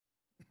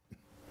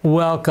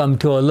Welcome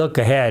to a look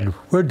ahead.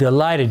 We're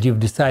delighted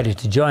you've decided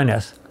to join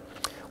us.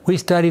 We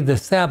study the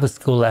Sabbath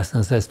school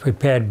lessons as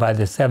prepared by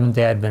the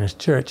Seventh-day Adventist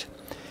Church.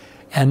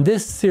 And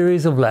this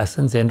series of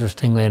lessons,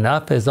 interestingly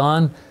enough, is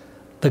on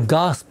the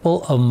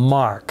Gospel of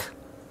Mark.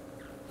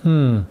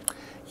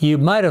 You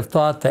might have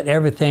thought that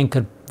everything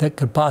that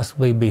could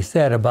possibly be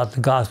said about the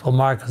Gospel of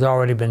Mark has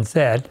already been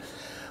said,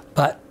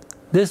 but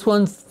this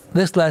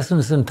lesson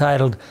is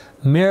entitled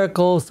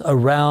Miracles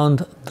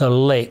Around the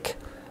Lake.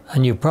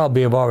 And you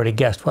probably have already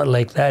guessed what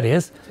lake that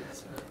is.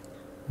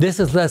 This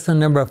is lesson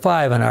number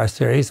 5 in our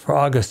series for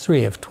August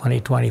 3 of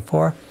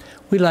 2024.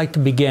 We'd like to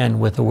begin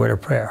with a word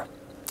of prayer.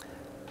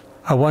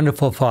 Our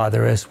wonderful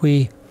Father, as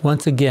we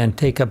once again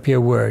take up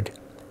your word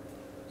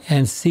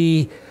and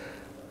see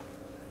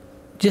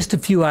just a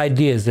few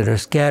ideas that are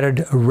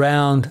scattered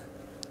around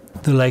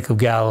the Lake of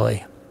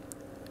Galilee,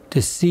 to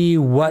see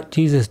what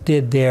Jesus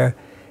did there,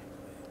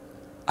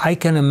 I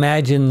can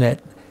imagine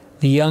that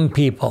the young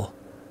people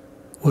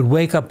would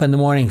wake up in the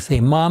morning and say,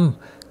 "Mom,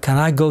 can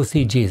I go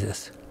see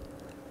Jesus?"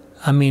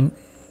 I mean,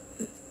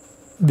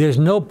 there's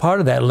no part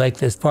of that lake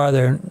that's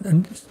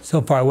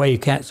so far away you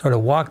can't sort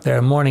of walk there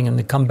in the morning and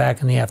then come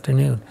back in the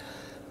afternoon.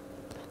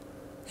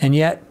 And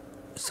yet,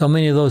 so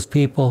many of those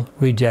people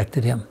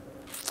rejected him.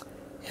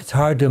 It's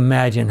hard to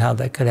imagine how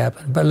that could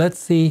happen. But let's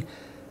see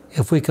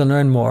if we can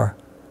learn more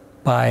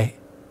by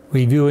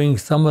reviewing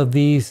some of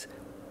these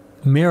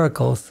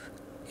miracles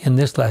in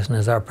this lesson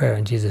as our prayer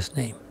in Jesus'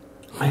 name.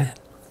 Amen.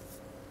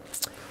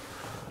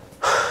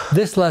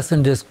 This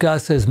lesson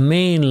discusses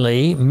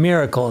mainly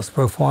miracles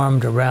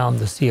performed around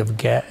the Sea of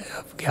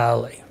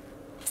Galilee.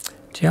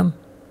 Jim?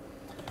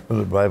 Well,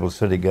 the Bible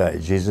study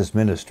guide, Jesus'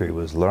 ministry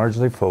was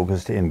largely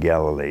focused in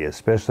Galilee,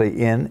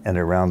 especially in and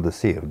around the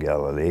Sea of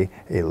Galilee,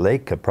 a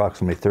lake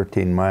approximately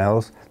 13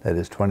 miles, that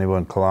is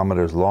 21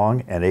 kilometers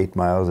long, and 8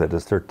 miles, that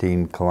is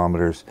 13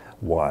 kilometers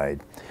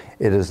wide.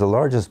 It is the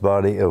largest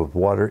body of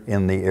water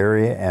in the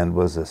area and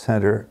was a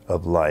center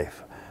of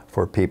life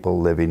for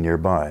people living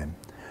nearby.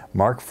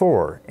 Mark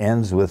 4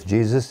 ends with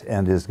Jesus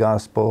and his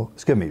disciples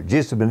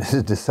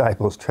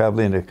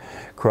traveling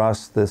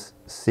across the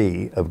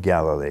Sea of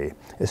Galilee.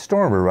 A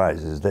storm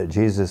arises that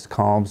Jesus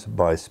calms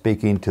by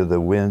speaking to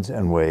the winds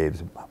and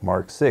waves.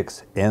 Mark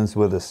 6 ends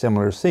with a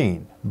similar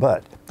scene,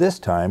 but this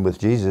time with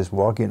Jesus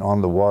walking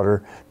on the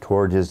water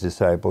toward his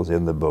disciples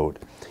in the boat.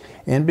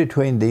 In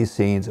between these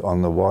scenes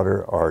on the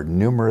water are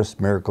numerous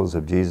miracles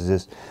of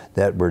Jesus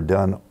that were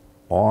done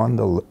on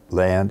the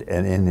land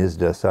and in his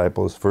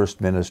disciples'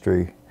 first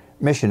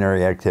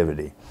missionary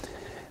activity.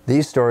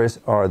 These stories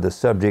are the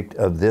subject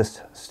of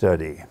this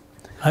study.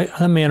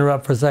 Let me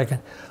interrupt for a second.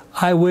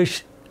 I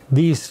wish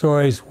these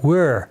stories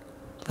were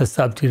the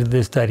subject of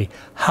this study.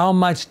 How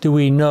much do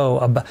we know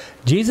about?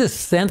 Jesus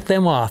sent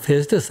them off,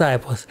 his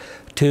disciples,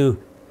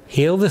 to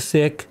heal the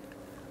sick,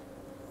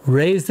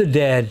 raise the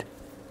dead,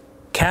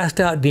 cast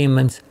out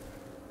demons,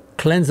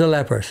 cleanse the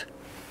lepers.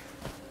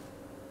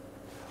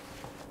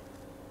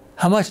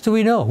 How much do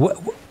we know?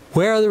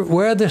 Where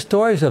are the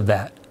stories of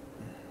that?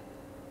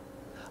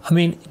 I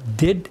mean,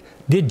 did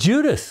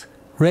Judas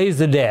raise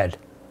the dead?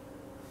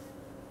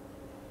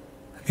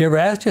 Have you ever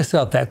asked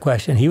yourself that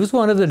question? He was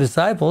one of the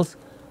disciples.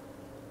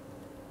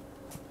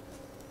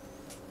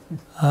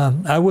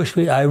 I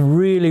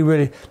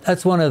really,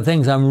 that's one of the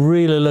things I'm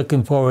really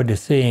looking forward to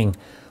seeing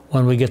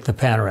when we get the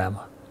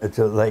panorama. It's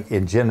like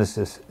in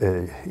Genesis,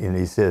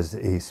 he says,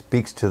 he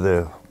speaks to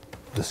the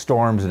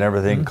storms and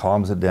everything,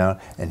 calms it down,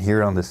 and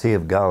here on the Sea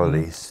of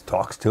Galilee, he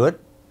talks to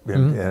it,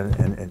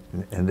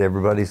 and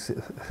everybody's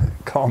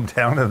calmed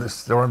down and the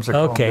storms are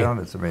calmed down.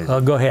 It's amazing.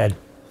 Well, go ahead.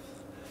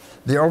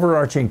 The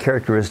overarching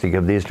characteristic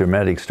of these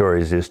dramatic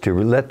stories is to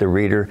let the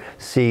reader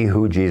see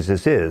who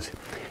Jesus is.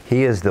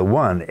 He is the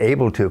one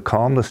able to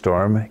calm the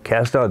storm,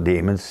 cast out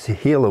demons,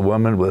 heal a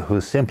woman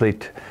who simply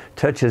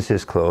touches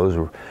his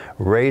clothes,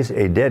 raise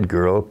a dead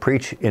girl,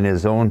 preach in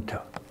his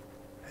hometown,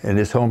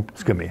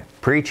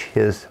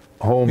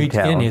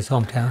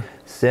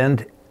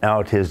 send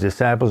out his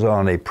disciples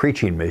on a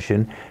preaching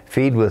mission,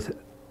 feed with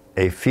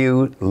a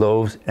few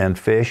loaves and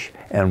fish,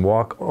 and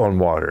walk on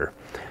water.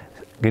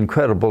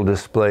 Incredible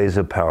displays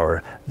of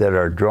power that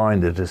are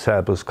drawing the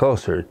disciples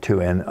closer to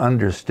an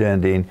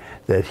understanding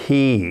that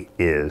he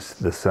is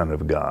the Son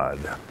of God.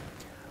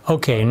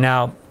 Okay,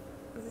 now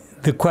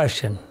the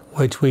question,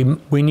 which we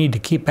need to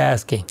keep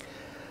asking,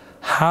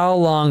 how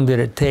long did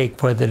it take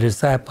for the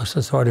disciples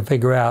to sort of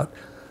figure out,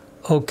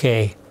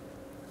 okay,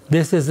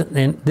 this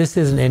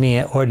isn't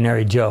any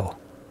ordinary Joe?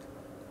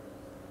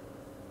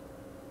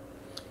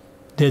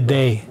 Did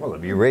they? Well,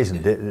 if you're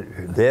raising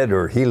dead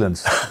or healing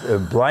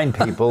blind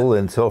people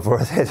and so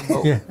forth.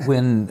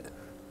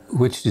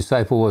 Which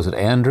disciple was it?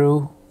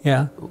 Andrew?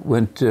 Yeah.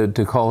 Went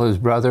to call his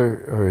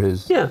brother or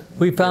his... Yeah,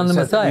 we found the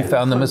Messiah. We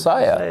found the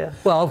Messiah.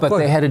 Well, but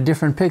they had a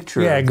different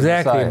picture. Yeah, of the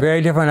exactly. Messiah. A very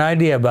different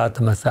idea about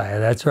the Messiah.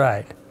 That's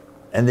right.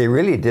 And they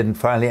really didn't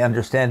finally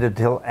understand it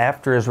until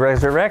after his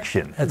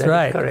resurrection. That's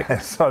right.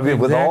 Correct. So I mean,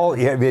 with all,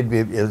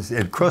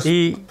 in close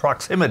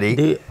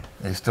proximity,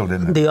 They still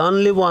didn't. The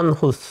only one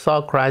who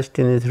saw Christ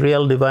in his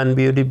real divine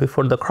beauty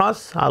before the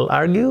cross, I'll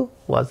argue,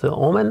 was a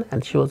woman,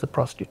 and she was a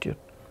prostitute.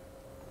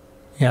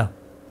 Yeah.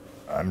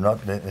 I'm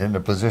not in a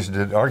position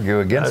to argue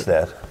against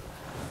that.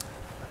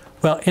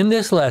 Well, in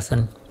this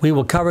lesson, we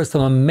will cover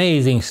some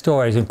amazing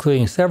stories,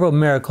 including several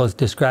miracles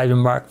described in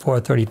Mark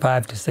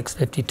 4:35 to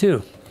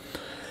 6:52.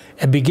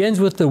 It begins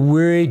with the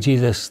weary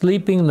Jesus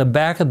sleeping in the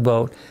back of the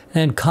boat and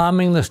then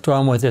calming the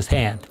storm with his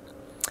hand.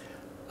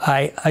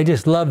 I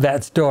just love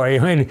that story.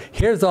 I mean,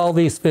 here's all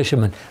these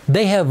fishermen.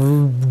 They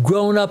have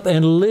grown up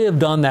and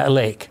lived on that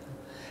lake,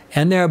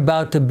 and they're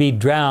about to be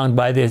drowned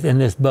by this in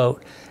this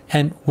boat.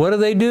 And what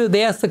do?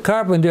 They ask the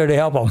carpenter to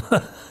help them.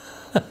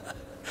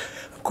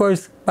 Of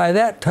course, by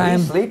that time...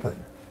 He's sleeping.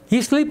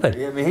 He's sleeping.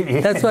 I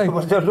mean, That's why...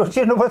 Don't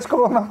you know what's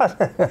going on?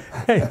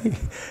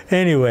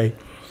 Anyway,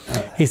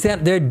 he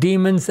sent their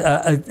demons...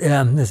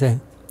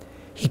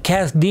 he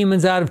cast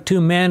demons out of 2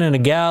 men in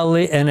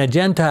a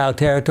Gentile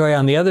territory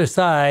on the other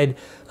side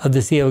of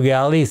the Sea of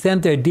Galilee. He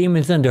sent their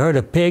demons into a herd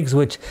of pigs,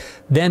 which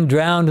then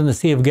drowned in the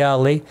Sea of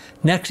Galilee.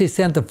 Next, he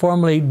sent the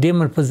formerly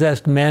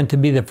demon-possessed men to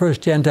be the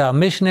first Gentile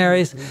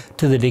missionaries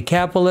to the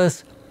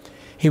Decapolis.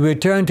 He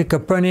returned to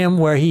Capernaum,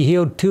 where he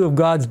healed 2 of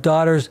God's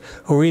daughters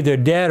who were either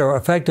dead or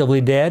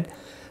effectively dead.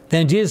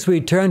 Then Jesus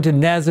returned to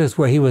Nazareth,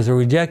 where he was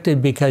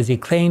rejected because he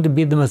claimed to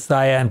be the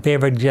Messiah and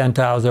favored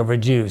Gentiles over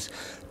Jews.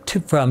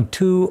 From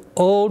 2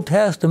 Old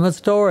Testament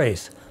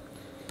stories.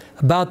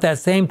 About that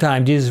same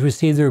time, Jesus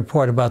received the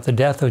report about the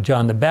death of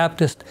John the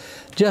Baptist.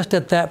 Just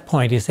at that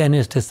point, he sent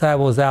his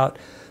disciples out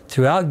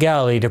throughout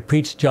Galilee to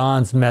preach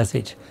John's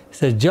message. He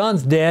says,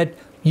 John's dead,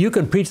 you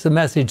can preach the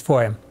message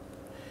for him.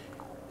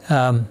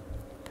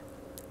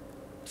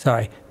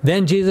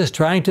 Then Jesus,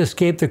 trying to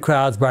escape the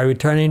crowds by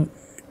returning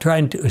to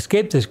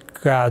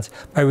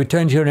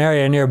an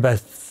area near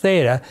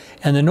Bethsaida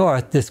in the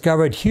north,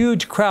 discovered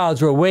huge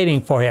crowds were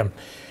waiting for him.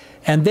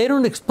 And they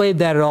don't explain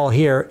that at all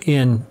here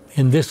in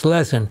this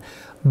lesson,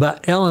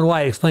 but Ellen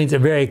White explains it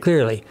very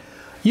clearly.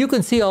 You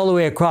can see all the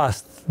way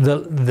across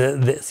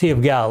the Sea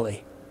of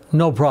Galilee,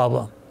 no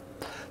problem.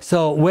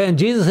 So when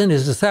Jesus and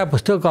his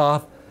disciples took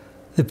off,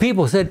 the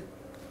people said,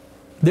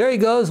 there he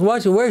goes,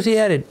 watch it, where's he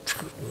headed?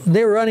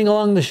 They were running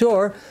along the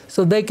shore,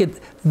 so they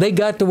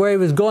got to where he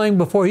was going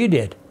before he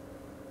did.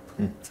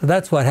 So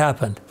that's what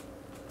happened.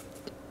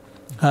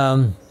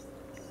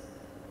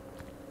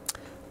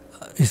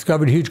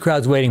 Discovered huge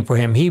crowds waiting for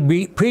him.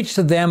 He preached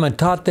to them and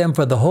taught them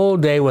for the whole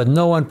day with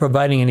no one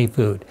providing any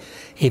food.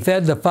 He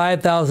fed the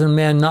 5,000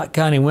 men, not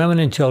counting women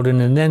and children,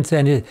 and then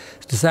sent his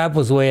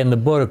disciples away in the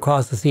boat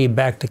across the sea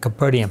back to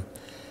Capernaum.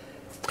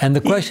 And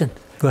the question,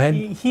 go ahead.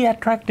 He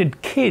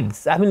attracted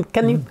kids. I mean,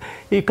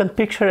 you can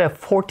picture a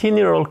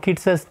 14-year-old kid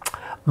says,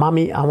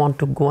 Mommy, I want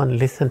to go and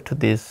listen to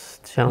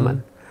this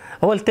gentleman.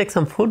 I will take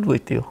some food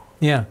with you.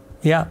 Yeah,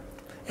 yeah.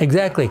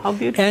 Exactly. How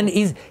beautiful. And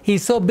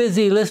he's so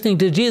busy listening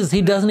to Jesus,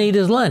 he doesn't eat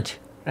his lunch.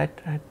 Right.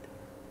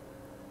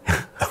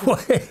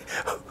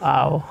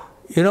 Wow.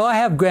 You know, I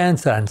have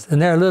grandsons,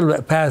 and they're a little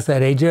bit past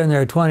that age. They're in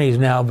their 20s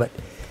now, but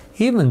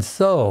even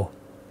so,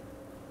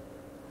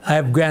 I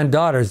have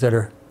granddaughters that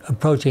are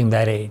approaching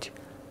that age.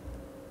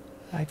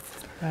 Right.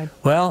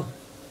 Well,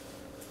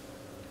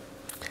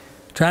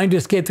 trying to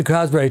escape the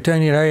crowds by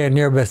returning to an area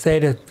near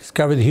Bethsaida,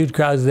 discovered the huge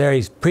crowds there.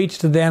 He's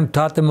preached to them,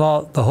 taught them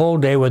all the whole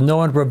day with no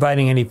one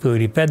providing any food.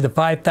 He fed the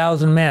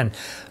 5,000 men,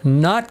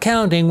 not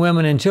counting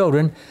women and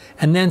children,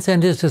 and then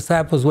sent his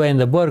disciples away in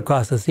the boat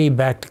across the sea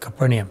back to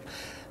Capernaum.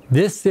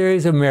 This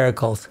series of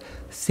miracles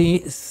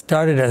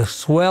started a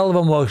swell of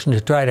emotion to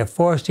try to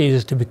force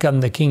Jesus to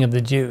become the King of the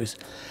Jews.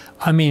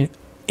 I mean,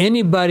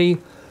 anybody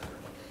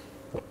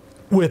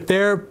with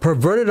their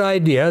perverted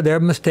idea, their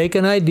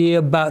mistaken idea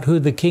about who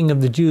the King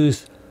of the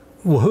Jews,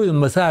 what the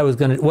Messiah was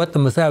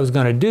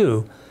going to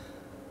do.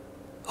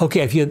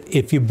 Okay,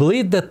 if you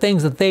believe the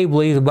things that they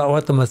believed about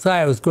what the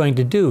Messiah was going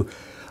to do,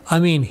 I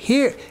mean,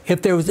 here,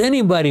 if there was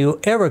anybody who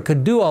ever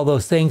could do all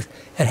those things,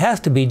 it has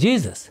to be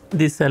Jesus.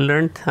 This I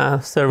learned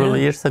several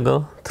years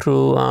ago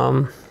through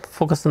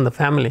Focus on the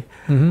Family.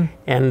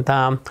 And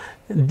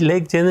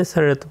Lake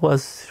Gennesaret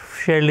was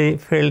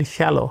fairly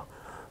shallow.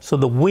 So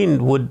the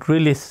wind would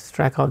really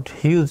strike out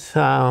huge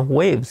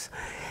waves.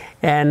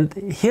 And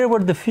here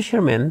were the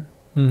fishermen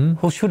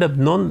who should have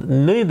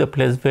knew the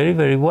place very,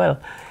 very well.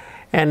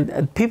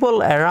 And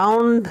people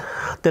around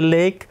the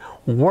lake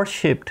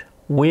worshipped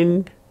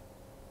wind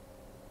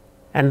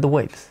and the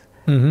waves.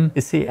 You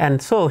see,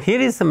 and so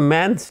here is a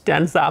man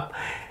stands up,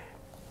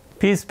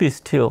 peace be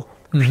still.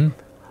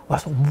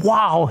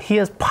 Wow, he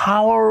has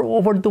power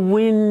over the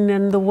wind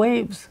and the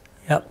waves.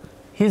 Yep.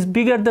 He's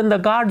bigger than the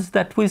gods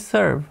that we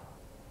serve.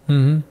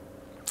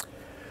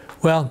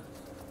 Well,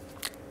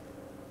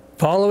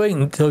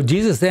 so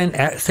Jesus then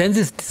sends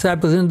his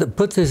disciples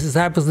puts his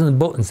disciples in the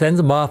boat and sends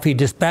them off. He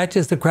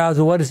dispatches the crowds,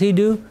 and what does he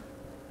do?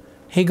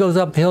 He goes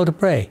up the hill to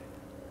pray.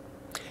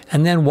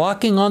 And then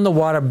walking on the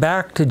water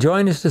back to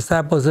join his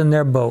disciples in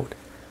their boat.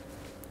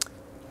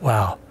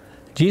 Wow.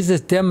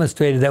 Jesus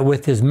demonstrated that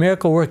with his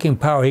miracle-working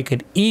power, he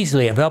could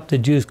easily have helped the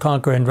Jews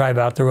conquer and drive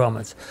out the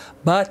Romans.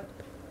 But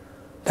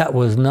That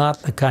was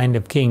not the kind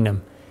of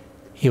kingdom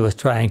he was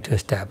trying to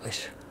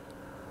establish.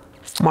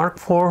 Mark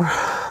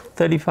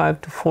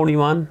 4:35 to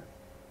 41.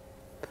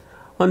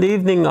 On the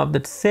evening of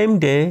that same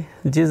day,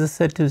 Jesus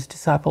said to his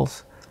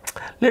disciples,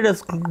 "Let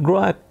us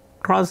go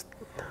across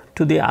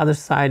to the other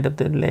side of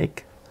the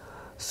lake."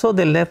 So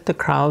they left the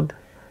crowd.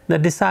 The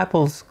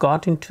disciples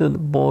got into the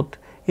boat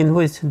in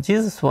which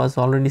Jesus was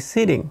already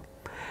sitting,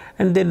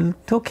 and they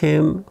took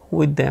him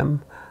with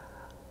them.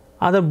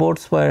 Other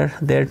boats were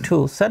there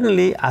too.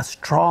 Suddenly a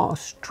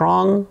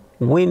strong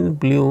wind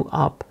blew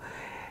up,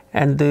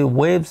 and the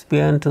waves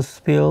began to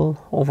spill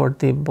over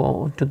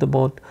to the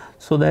boat,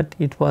 so that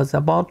it was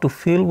about to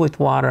fill with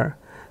water.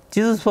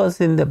 Jesus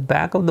was in the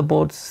back of the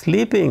boat,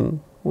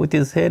 sleeping with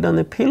his head on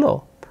a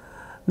pillow.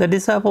 The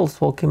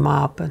disciples woke him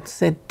up and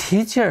said,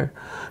 "Teacher,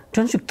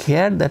 don't you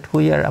care that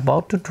we are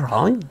about to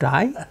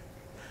die?"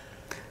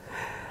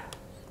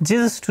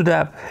 Jesus stood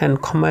up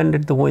and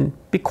commanded the wind,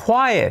 "Be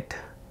quiet."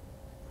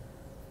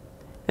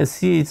 As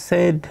he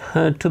said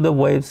to the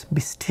waves,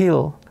 "Be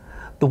still,"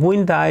 the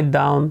wind died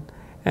down,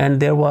 and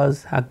there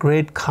was a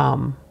great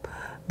calm.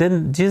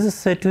 Then Jesus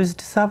said to his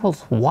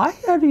disciples, "Why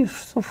are you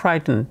so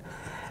frightened?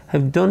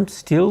 Have you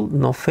still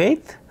no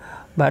faith?"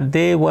 But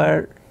they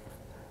were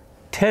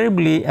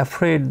terribly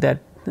afraid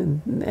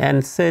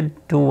and said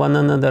to one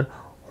another,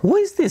 "Who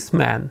is this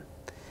man?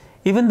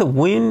 Even the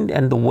wind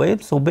and the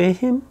waves obey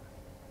him?"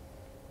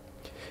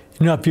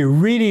 You know, if you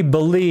really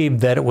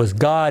believe that it was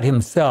God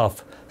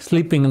himself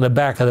sleeping in the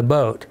back of the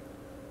boat.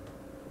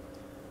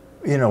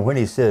 You know, when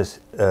he says,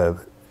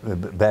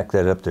 back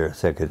that up there a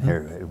second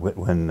here,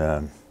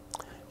 when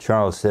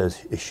Charles says,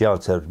 he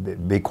shouts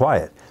out, "Be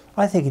quiet,"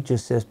 I think it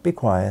just says, "Be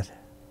quiet."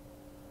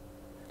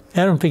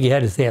 I don't think he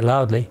had to say it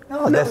loudly.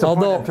 No, that's the point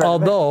I'm trying to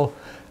although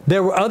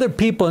there were other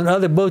people in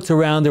other boats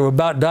around that were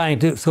about dying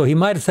too, so he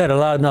might have said it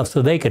loud enough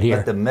so they could hear.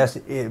 But the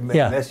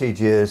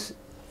message is,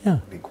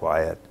 be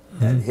quiet.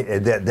 And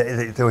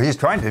so he's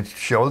trying to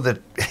show that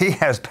he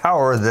has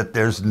power that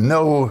there's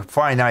no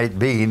finite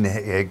being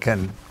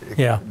can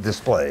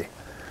display.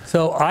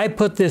 So I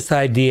put this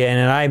idea in,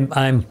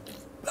 and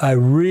I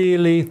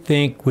really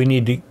think we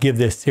need to give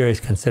this serious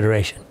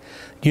consideration.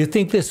 Do you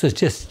think this was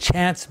just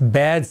chance,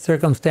 bad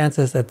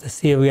circumstances at the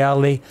Sea of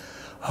Galilee,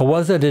 or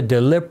was it a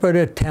deliberate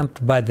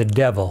attempt by the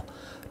devil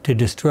to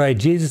destroy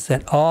Jesus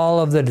and all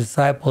of the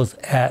disciples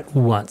at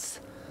once?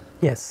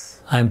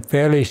 Yes. I'm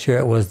fairly sure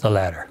it was the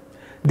latter.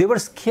 They were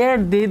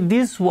scared.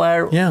 These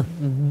were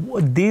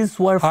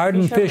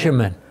hardened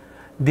fishermen.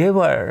 They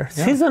were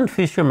seasoned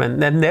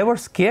fishermen, and they were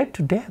scared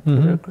to death. They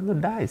were going to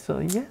die. So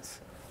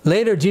yes.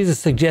 Later, Jesus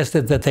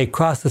suggested that they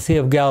cross the Sea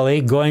of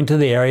Galilee, going to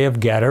the area of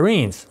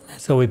Gadarenes.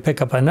 So we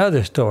pick up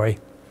another story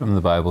from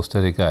the Bible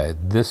Study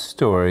Guide. This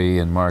story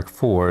in Mark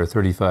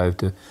 4:35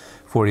 to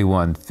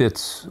 41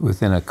 fits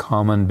within a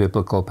common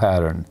biblical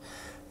pattern,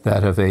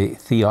 that of a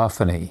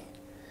theophany.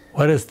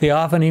 What does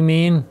theophany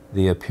mean?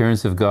 The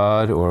appearance of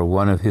God or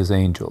one of his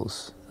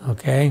angels.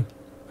 Okay.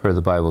 Per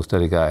the Bible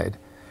Study Guide.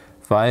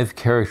 5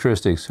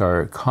 characteristics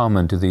are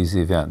common to these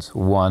events.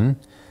 1,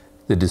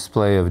 the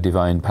display of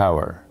divine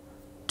power.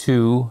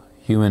 2,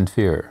 human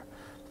fear.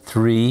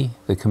 3,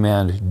 the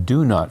command,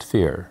 "Do not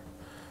fear."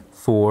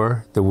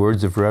 4, the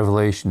words of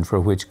revelation for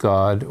which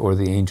God or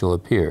the angel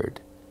appeared.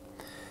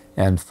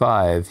 And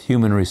 5,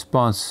 human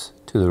response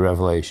to the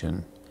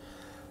revelation.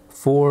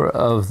 4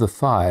 of the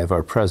 5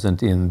 are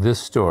present in this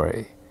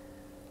story.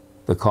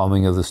 The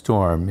calming of the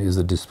storm is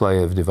the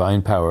display of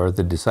divine power.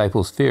 The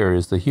disciples' fear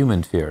is the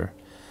human fear.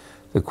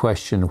 The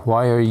question,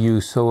 "Why are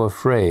you so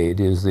afraid?"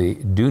 is the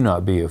 "Do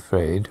not be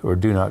afraid" or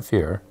 "Do not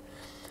fear."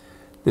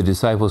 The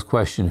disciples'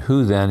 question,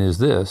 "Who then is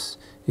this?"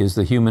 is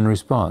the human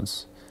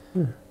response.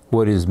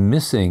 What is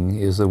missing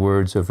is the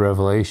words of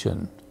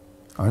revelation.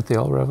 Aren't they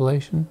all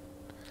revelation?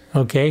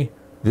 Okay.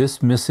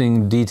 This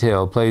missing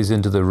detail plays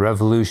into the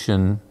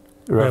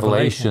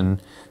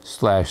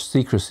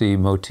revelation/secrecy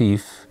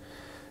motif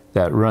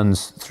that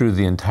runs through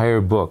the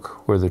entire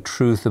book, where the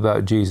truth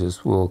about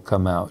Jesus will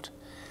come out.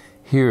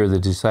 Here the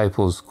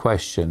disciples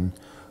question,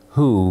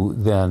 "Who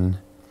then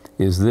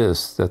is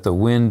this that the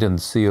wind and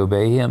the sea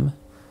obey him?"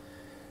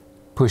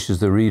 pushes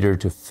the reader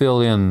to fill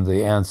in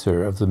the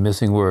answer of the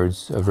missing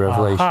words of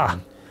revelation. Aha.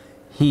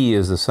 He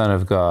is the Son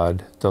of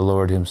God, the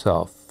Lord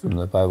himself, from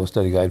the Bible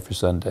Study Guide for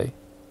Sunday.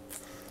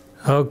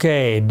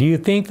 Okay, do you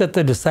think that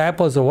the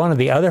disciples or one of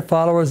the other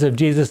followers of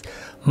Jesus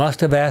must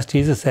have asked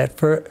Jesus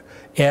after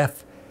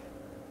at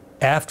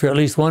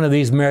least one of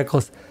these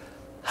miracles,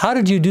 "How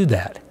did you do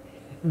that?"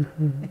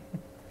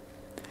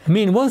 I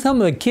mean, well,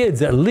 some of the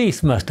kids at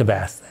least must have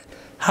asked that.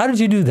 "How did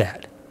you do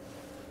that?"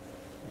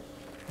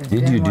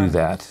 Did you do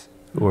that?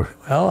 Or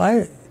Well,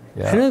 I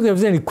don't think there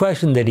was any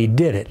question that he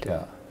did it.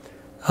 yeah.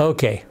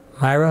 Okay,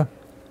 Myra?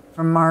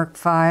 From Mark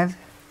 5,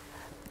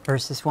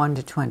 verses 1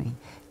 to 20.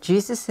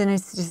 Jesus and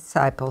his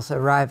disciples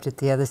arrived at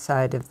the other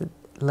side of the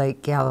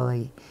Lake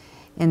Galilee,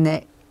 in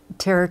the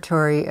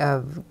territory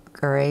of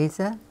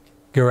Gerasa.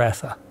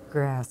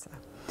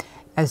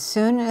 As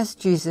soon as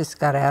Jesus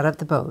got out of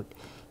the boat,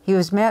 he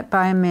was met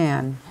by a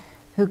man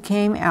who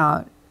came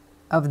out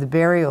of the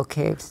burial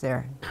caves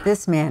there.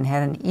 This man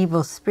had an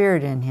evil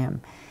spirit in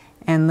him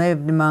and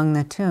lived among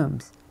the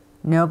tombs.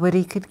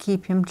 Nobody could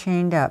keep him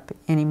chained up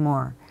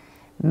anymore.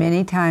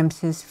 Many times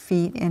his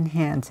feet and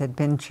hands had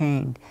been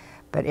chained,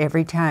 but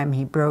every time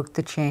he broke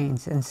the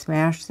chains and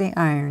smashed the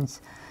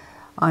irons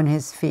on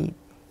his feet.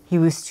 He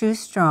was too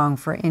strong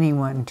for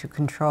anyone to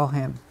control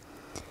him.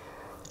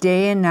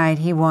 Day and night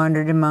he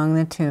wandered among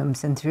the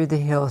tombs and through the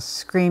hills,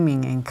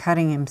 screaming and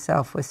cutting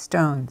himself with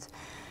stones.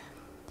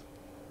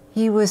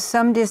 He was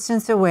some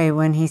distance away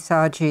when he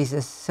saw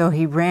Jesus, so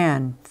he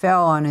ran,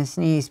 fell on his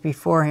knees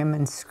before him,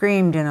 and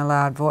screamed in a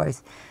loud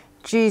voice,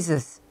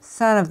 "Jesus,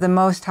 Son of the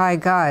Most High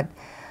God,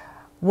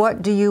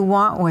 what do you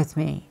want with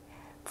me?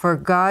 For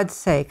God's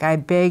sake, I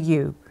beg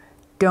you,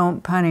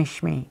 don't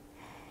punish me."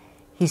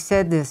 He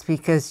said this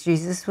because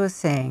Jesus was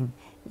saying,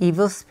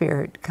 "Evil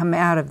spirit, come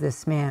out of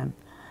this man."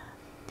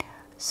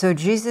 So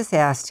Jesus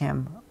asked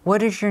him,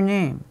 "What is your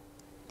name?"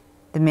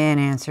 The man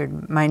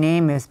answered, "My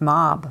name is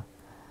Mob.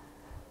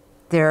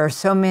 There are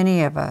so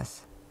many of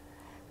us."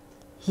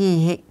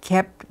 He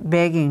kept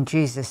begging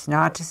Jesus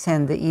not to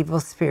send the evil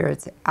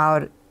spirits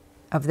out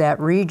of that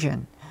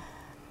region.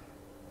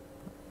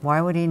 Why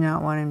would he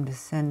not want him to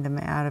send them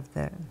out of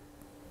the...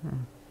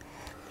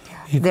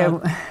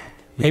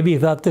 Maybe he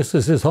thought this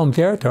was his home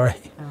territory.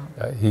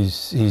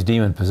 He's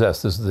demon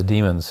possessed. This is the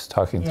demons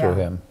talking through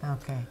him.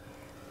 Okay.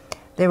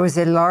 There was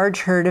a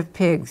large herd of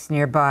pigs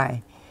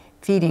nearby,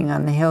 feeding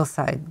on the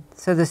hillside.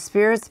 So the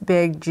spirits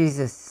begged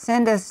Jesus,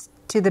 "Send us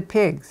to the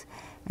pigs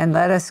and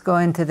let us go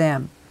into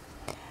them."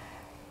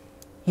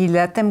 He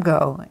let them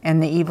go,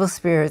 and the evil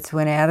spirits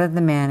went out of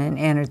the man and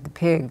entered the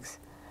pigs.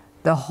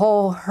 The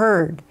whole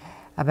herd,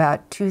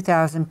 about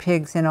 2,000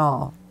 pigs in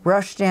all,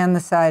 rushed down the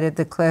side of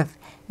the cliff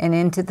and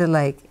into the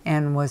lake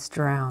and was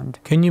drowned.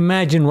 Can you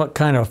imagine what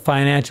kind of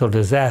financial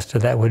disaster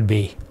that would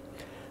be?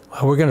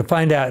 Well, we're going to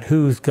find out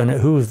who's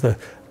the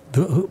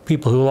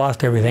people who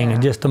lost everything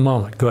in just a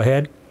moment. Go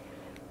ahead.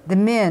 The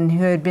men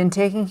who had been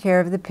taking care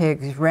of the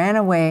pigs ran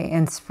away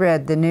and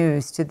spread the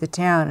news to the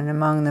town and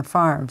among the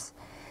farms.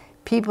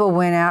 People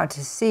went out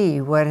to see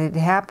what had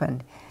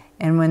happened,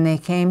 and when they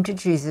came to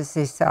Jesus,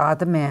 they saw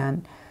the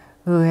man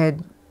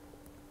who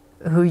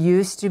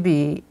used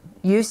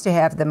to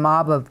have the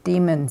mob of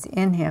demons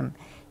in him.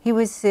 He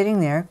was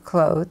sitting there,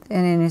 clothed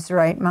and in his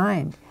right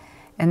mind,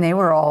 and they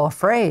were all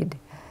afraid.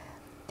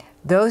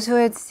 Those who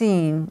had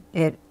seen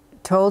it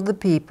told the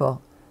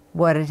people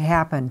what had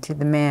happened to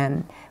the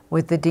man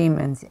with the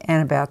demons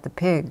and about the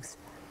pigs.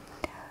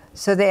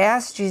 So they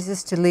asked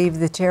Jesus to leave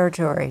the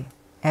territory.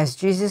 As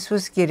Jesus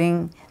was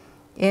getting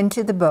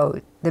into the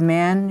boat, the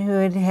man who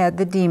had had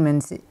the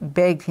demons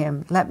begged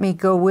him, "Let me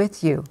go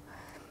with you."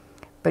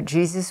 But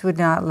Jesus would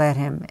not let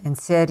him.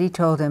 Instead, he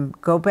told him,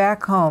 "Go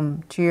back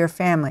home to your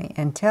family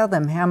and tell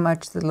them how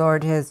much the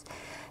Lord has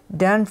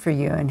done for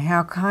you and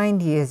how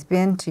kind he has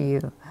been to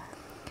you."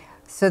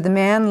 So the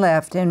man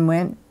left and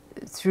went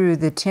through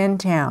the 10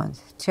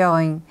 towns,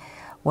 telling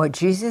what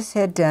Jesus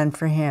had done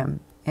for him,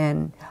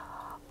 and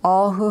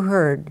all who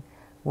heard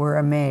were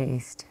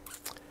amazed.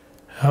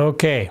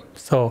 Okay,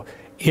 so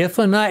if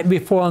the night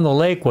before on the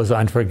lake was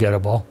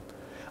unforgettable,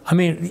 I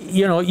mean,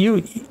 you know,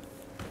 you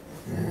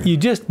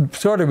just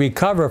sort of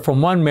recover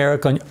from one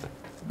miracle, and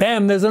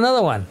bam, there's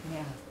another one.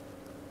 Yeah.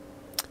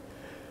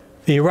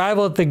 The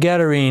arrival at the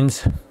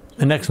Gadarenes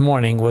the next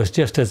morning was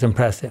just as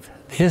impressive.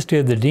 The history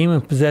of the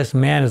demon-possessed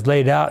man is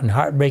laid out in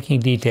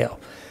heartbreaking detail.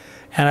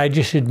 And I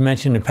just should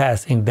mention in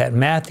passing that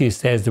Matthew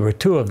says there were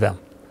 2 of them.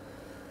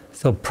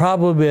 So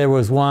probably there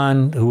was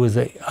one who was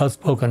an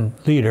outspoken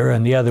leader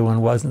and the other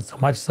one wasn't so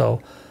much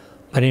so.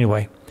 But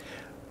anyway,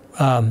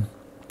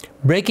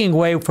 breaking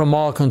away from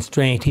all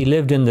constraint, he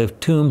lived in the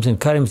tombs and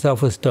cut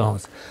himself with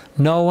stones.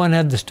 No one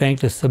had the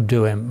strength to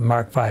subdue him,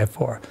 Mark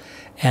 5:4.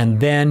 And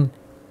then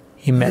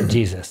he met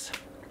Jesus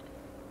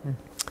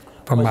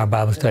from our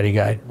Bible study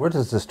guide. Where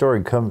does the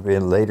story come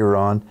in later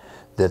on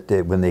that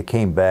when they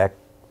came back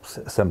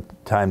some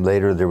time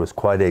later, there was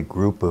quite a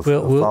group of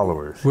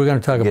followers? We're going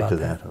to talk about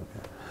that.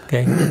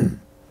 Okay.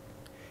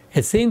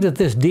 It seems that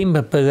this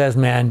demon-possessed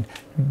man,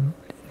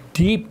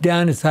 deep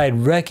down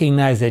inside,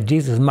 recognized that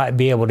Jesus might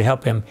be able to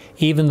help him,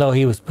 even though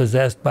he was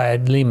possessed by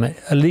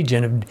a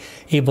legion of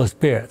evil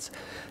spirits.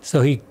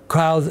 So he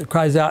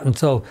cries out, and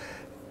so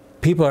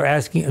people are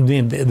asking,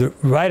 the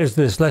writers of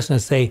this lesson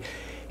say,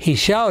 he's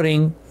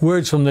shouting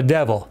words from the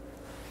devil,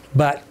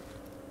 but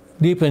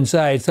deep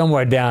inside,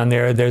 somewhere down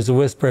there, there's a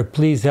whisper,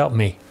 "Please help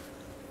me."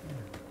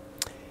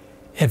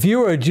 If you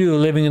were a Jew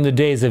living in the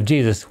days of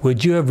Jesus,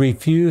 would you have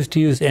refused to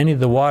use any of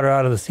the water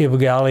out of the Sea of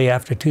Galilee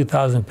after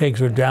 2,000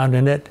 pigs were drowned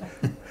in it?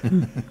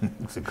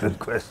 That's a good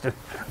question.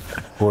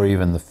 Or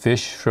even the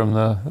fish from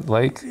the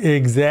lake?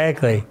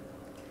 Exactly.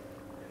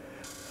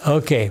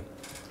 Okay.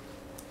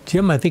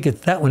 Jim, I think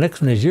that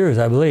next one is yours,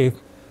 I believe.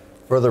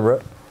 From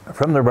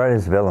the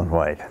writings of Ellen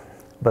White.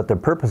 But the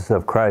purpose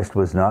of Christ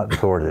was not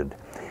thwarted.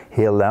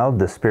 He allowed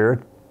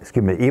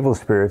the evil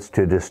spirits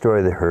to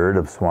destroy the herd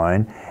of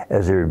swine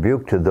as a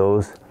rebuke to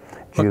those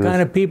Jews. What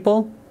kind of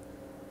people?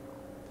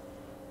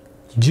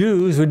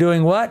 Jews were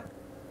doing what?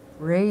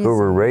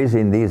 were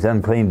raising these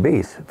unclean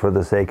beasts for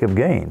the sake of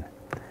gain.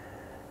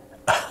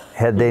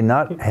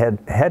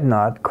 Had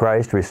not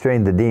Christ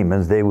restrained the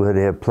demons, they would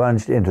have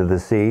plunged into the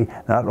sea,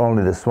 not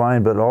only the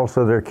swine, but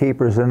also their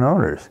keepers and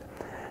owners.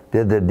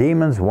 Did the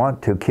demons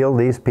want to kill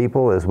these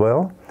people as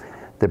well?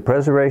 The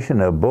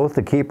preservation of both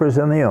the keepers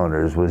and the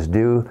owners was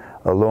due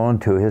alone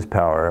to his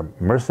power,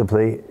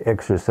 mercifully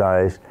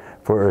exercised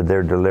for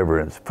their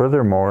deliverance.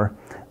 Furthermore,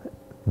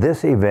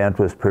 this event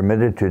was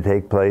permitted to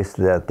take place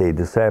that the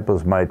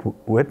disciples might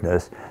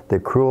witness the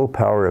cruel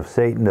power of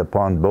Satan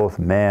upon both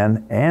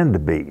man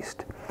and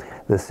beast.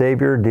 The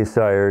Savior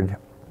desired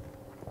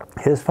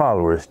his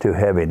followers to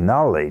have a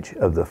knowledge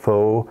of the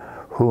foe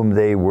whom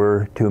they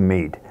were to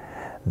meet,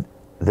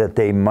 that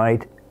they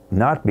might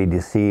not be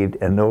deceived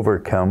and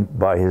overcome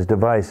by his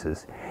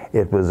devices.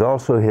 It was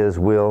also his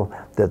will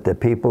that the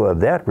people of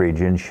that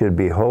region should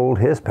behold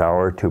his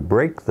power to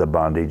break the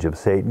bondage of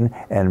Satan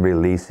and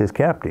release his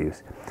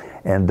captives.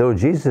 And though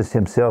Jesus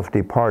himself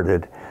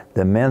departed,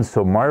 the men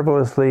so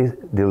marvelously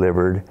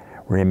delivered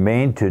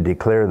remained to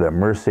declare the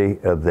mercy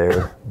of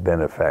their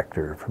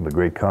benefactor. From the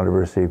Great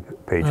Controversy,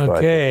 page 5.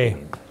 Okay,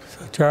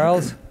 so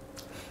Charles?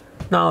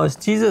 Now, as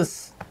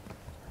Jesus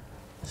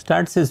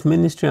starts his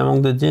ministry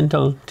among the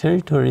Gentile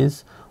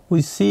territories,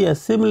 we see a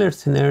similar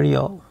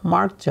scenario.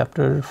 Mark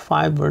chapter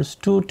 5 verse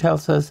 2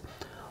 tells us,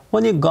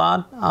 when he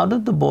got out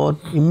of the boat,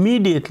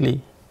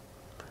 immediately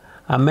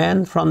a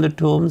man from the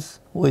tombs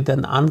with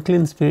an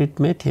unclean spirit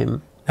met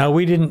him. Now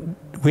we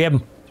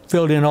haven't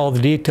filled in all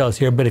the details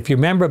here, but if you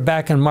remember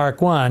back in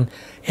Mark 1,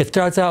 it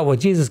starts out with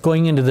Jesus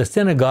going into the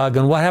synagogue,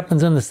 and what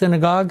happens in the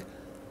synagogue?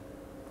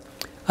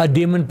 A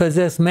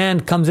demon-possessed man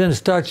comes in and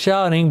starts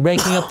shouting,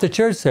 breaking up the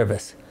church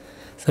service.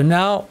 So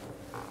now,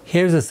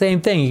 here's the same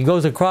thing. He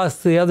goes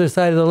across to the other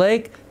side of the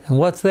lake, and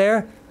what's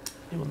there?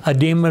 A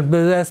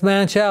demon-possessed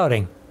man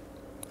shouting.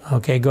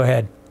 Okay, go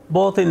ahead.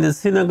 Both in the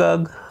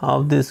synagogue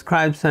of the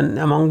scribes and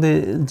among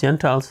the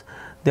Gentiles,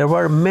 there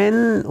were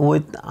men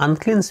with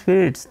unclean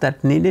spirits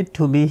that needed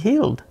to be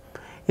healed.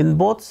 In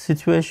both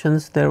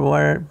situations, there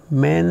were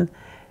men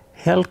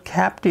held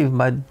captive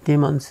by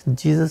demons.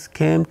 Jesus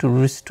came to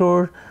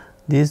restore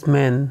these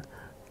men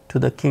to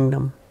the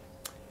kingdom.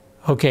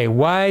 Okay,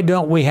 why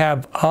don't we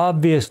have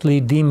obviously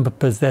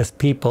demon-possessed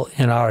people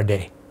in our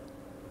day?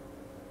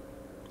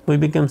 We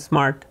become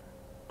smart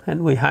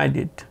and we hide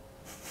it.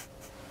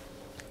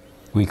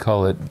 We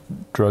call it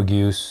drug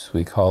use,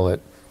 we call it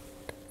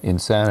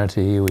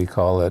insanity, we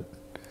call it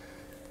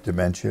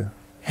dementia.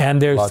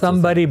 And there's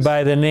somebody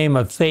by the name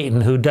of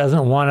Satan who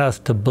doesn't want us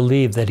to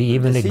believe that he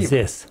even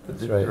exists.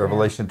 That's right.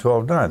 Revelation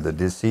 12:9, the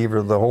deceiver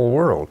of the whole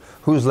world.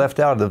 Who's left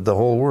out of the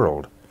whole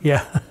world?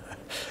 Yeah.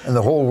 And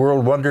the whole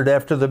world wondered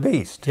after the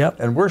beast. Yep.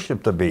 And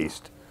worshiped the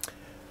beast.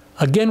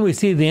 Again, we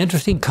see the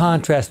interesting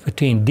contrast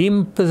between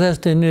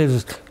demon-possessed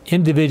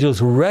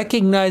individuals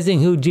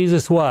recognizing who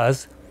Jesus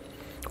was,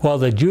 while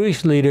the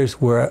Jewish leaders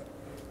were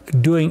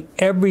doing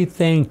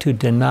everything to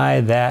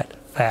deny that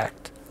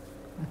fact.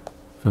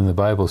 From the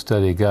Bible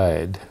Study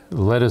Guide,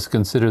 let us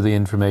consider the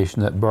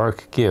information that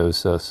Mark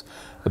gives us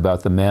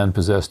about the man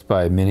possessed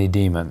by many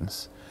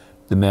demons.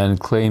 The man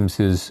claims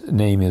his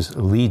name is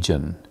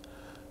Legion.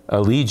 A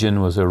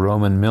legion was a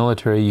Roman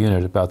military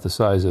unit about the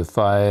size of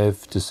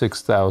 5,000 to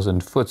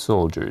 6,000 foot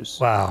soldiers.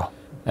 Wow.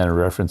 And a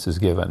reference is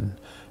given.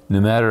 No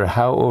matter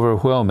how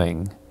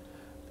overwhelming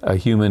a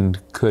human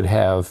could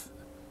have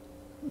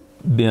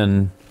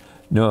been,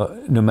 no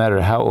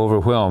matter how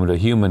overwhelmed a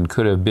human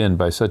could have been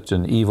by such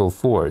an evil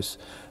force,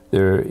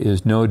 there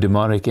is no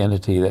demonic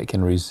entity that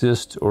can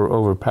resist or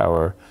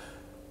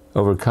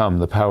overcome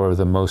the power of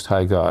the Most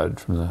High God.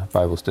 From the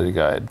Bible Study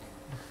Guide.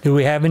 Do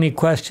we have any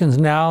questions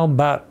now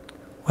about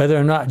whether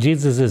or not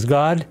Jesus is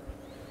God?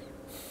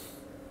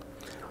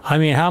 I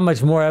mean, how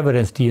much more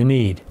evidence do you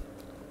need?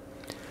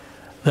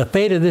 The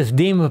fate of this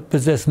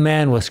demon-possessed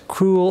man was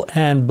cruel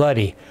and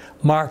bloody.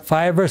 Mark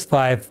 5 verse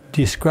 5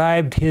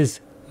 described his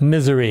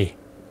misery.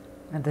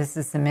 And this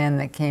is the man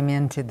that came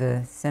into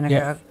the synagogue?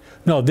 Yeah.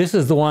 No, this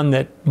is the one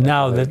that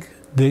now that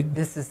the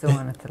This is the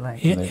one at the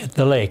lake. at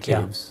the lake,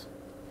 yeah.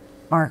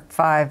 Mark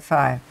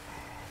 5:5.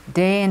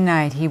 Day and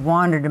night he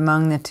wandered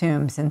among the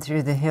tombs and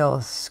through the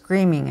hills,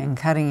 screaming and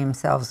cutting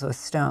himself with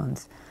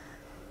stones.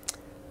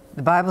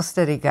 The Bible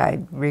Study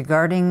Guide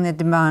regarding the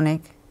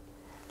demonic,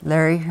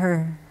 Larry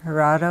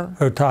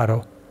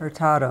Hurtado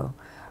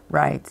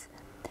writes,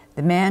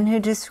 the man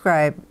who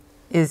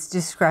is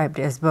described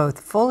as both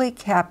fully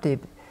captive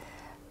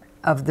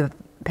of the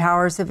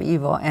powers of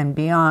evil and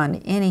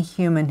beyond any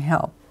human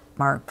help,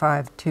 Mark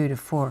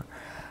 5:2-4.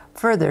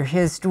 Further,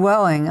 his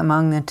dwelling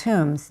among the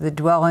tombs, the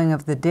dwelling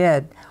of the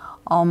dead,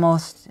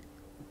 almost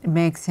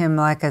makes him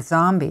like a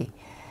zombie,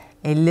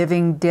 a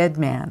living dead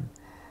man.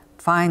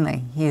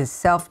 Finally, he is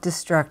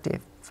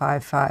self-destructive,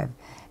 5:5,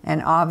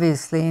 and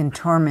obviously in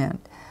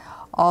torment.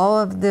 All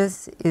of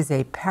this is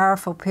a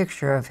powerful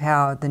picture of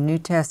how the New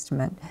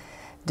Testament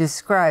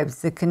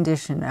describes the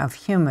condition of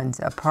humans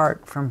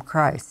apart from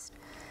Christ,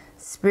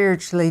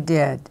 spiritually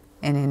dead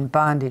and in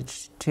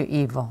bondage to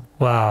evil.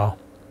 Wow.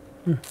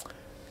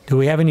 Do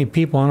we have any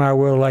people in our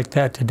world like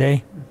that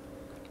today?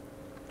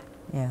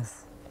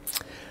 Yes.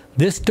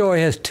 This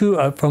story has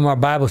two, from our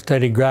Bible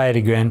study guide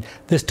again,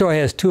 this story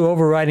has two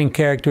overriding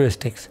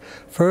characteristics.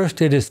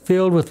 First, it is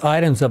filled with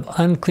items of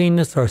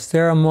uncleanness or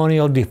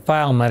ceremonial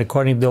defilement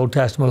according to the Old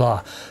Testament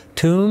law.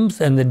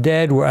 Tombs and the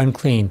dead were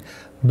unclean.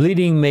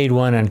 Bleeding made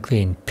one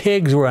unclean.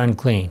 Pigs were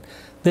unclean.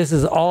 This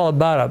is all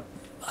about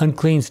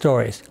unclean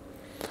stories.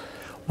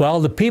 Well,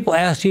 the people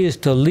asked Jesus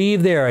to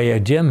leave the area.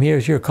 Jim,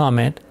 here's your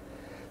comment.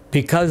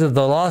 Because of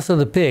the loss of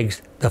the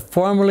pigs, the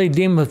formerly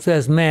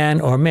demon-possessed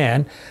man or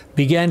men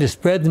began to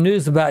spread the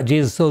news about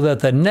Jesus, so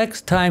that the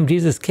next time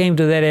Jesus came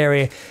to that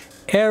area,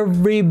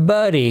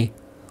 everybody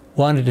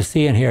wanted to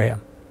see and hear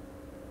him.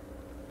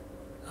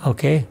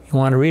 Okay, you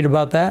want to read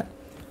about that?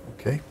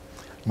 Okay.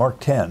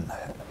 Mark 10.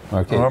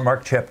 Mark 8.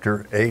 Mark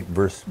chapter 8,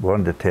 verse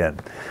 1 to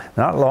 10.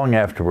 Not long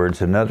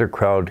afterwards, another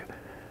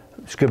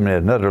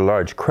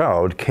large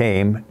crowd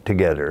came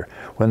together.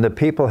 When the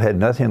people had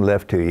nothing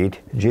left to eat,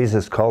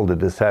 Jesus called the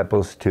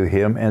disciples to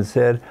him and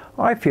said,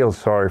 I feel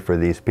sorry for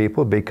these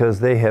people because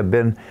they have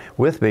been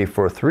with me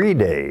for 3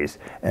 days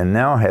and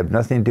now have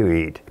nothing to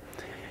eat.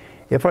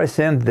 If I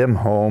send them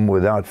home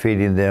without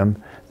feeding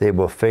them, they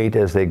will faint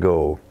as they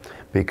go,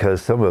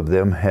 because some of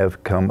them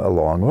have come a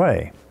long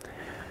way.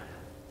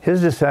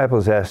 His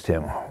disciples asked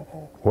him,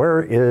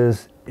 Where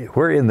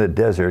in the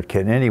desert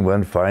can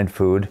anyone find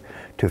food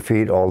to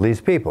feed all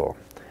these people?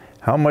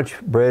 How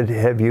much bread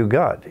have you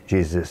got?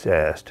 Jesus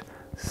asked.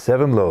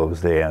 7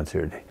 loaves, they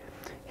answered.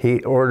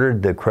 He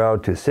ordered the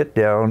crowd to sit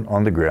down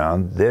on the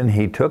ground. Then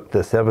he took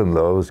the 7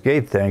 loaves,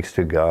 gave thanks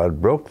to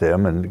God, broke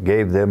them, and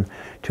gave them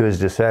to his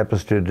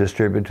disciples to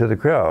distribute to the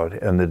crowd,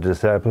 and the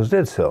disciples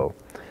did so.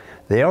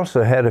 They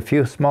also had a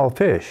few small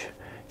fish.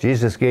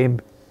 Jesus gave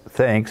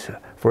thanks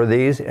for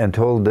these and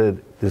told the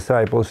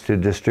disciples to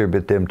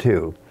distribute them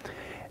too.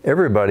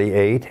 Everybody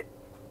ate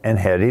and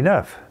had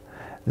enough.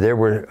 There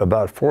were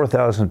about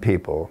 4,000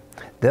 people.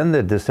 Then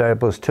the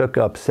disciples took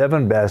up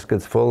 7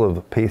 baskets full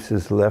of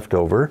pieces left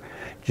over.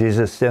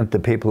 Jesus sent the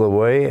people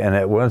away and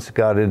at once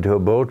got into a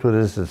boat with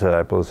his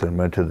disciples and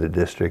went to the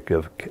district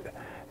of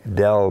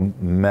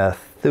Dalmanutha.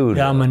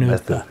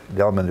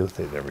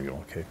 There we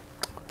go, okay.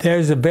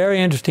 There's a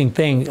very interesting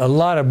thing. A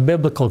lot of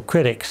biblical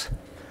critics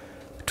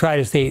try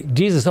to say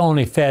Jesus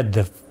only fed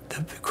the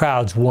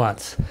crowds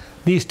once.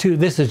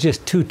 This is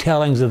just 2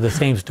 tellings of the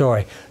same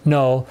story.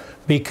 No,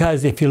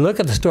 because if you look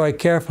at the story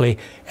carefully,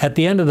 at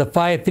the end of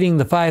feeding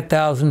the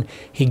 5,000,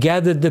 he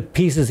gathered the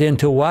pieces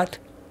into what?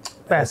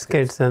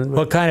 Baskets. And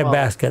what kind of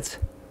baskets?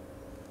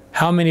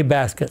 How many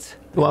baskets?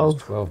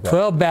 12.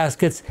 12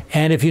 baskets,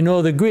 and if you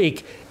know the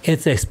Greek,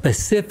 it's a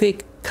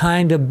specific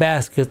kind of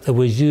basket that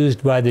was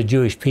used by the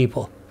Jewish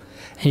people.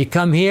 And you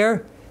come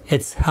here,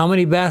 it's how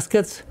many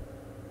baskets?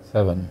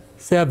 7.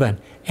 7.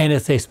 And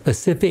it's a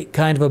specific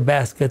kind of a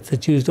basket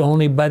that's used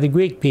only by the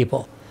Greek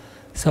people.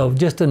 So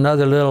just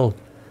another little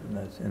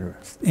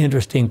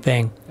interesting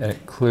thing. And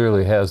it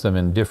clearly has them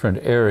in different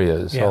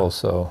areas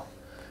also,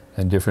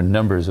 and different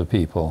numbers of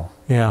people.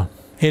 Yeah.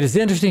 It is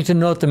interesting to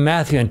note that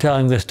Matthew, in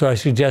telling this story,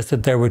 suggests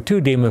that there were 2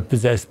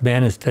 demon-possessed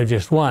men instead of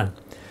just 1.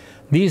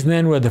 These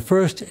men were the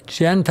first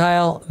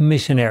Gentile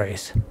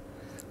missionaries.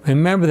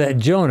 Remember that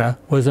Jonah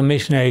was a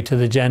missionary to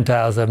the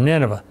Gentiles of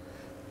Nineveh.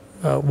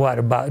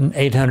 About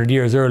 800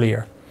 years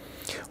earlier.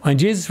 When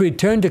Jesus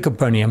returned to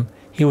Capernaum,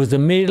 he was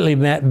immediately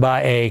met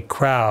by a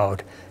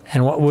crowd.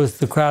 And what was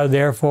the crowd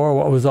there for?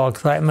 What was all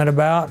excitement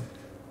about?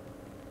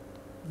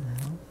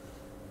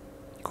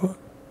 Cool.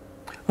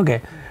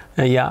 Okay,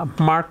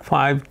 Mark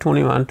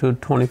 5:21 to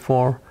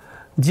 24.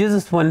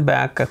 Jesus went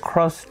back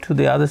across to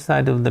the other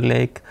side of the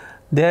lake.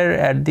 There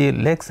at the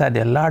lakeside,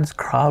 a large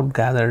crowd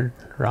gathered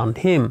around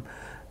him.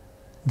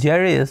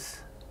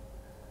 Jairus,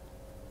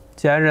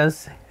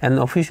 an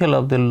official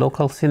of the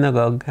local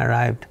synagogue,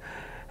 arrived.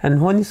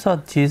 And when he saw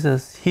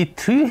Jesus, he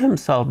threw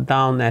himself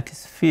down at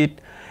his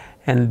feet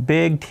and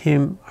begged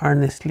him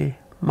earnestly,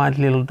 "My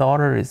little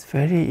daughter is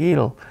very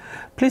ill.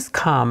 Please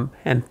come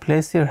and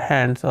place your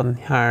hands on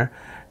her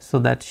so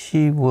that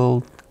she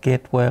will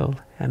get well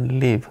and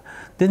live."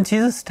 Then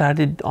Jesus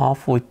started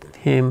off with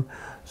him.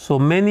 So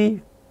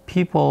many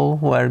people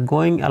were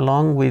going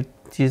along with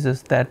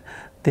Jesus that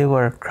they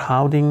were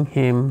crowding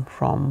him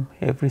from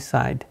every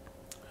side.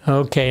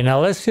 Okay,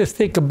 now let's just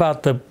think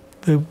about the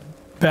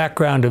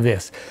background of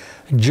this.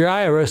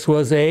 Jairus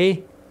was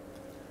a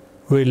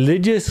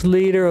religious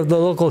leader of the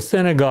local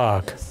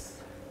synagogue.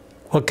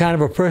 What kind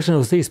of a person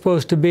was he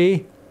supposed to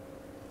be?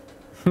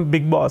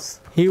 Big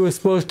boss. He was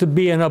supposed to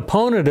be an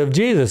opponent of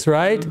Jesus,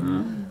 right?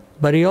 Mm-hmm.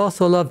 But he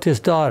also loved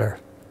his daughter.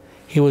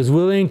 He was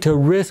willing to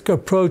risk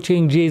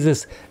approaching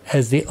Jesus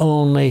as the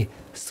only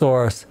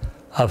source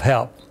of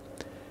help.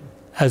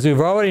 As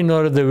we've already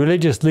noted, the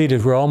religious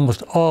leaders were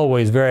almost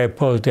always very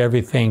opposed to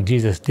everything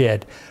Jesus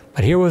did.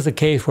 But here was a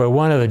case where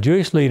one of the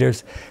Jewish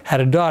leaders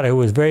had a daughter who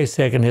was very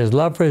sick, and his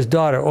love for his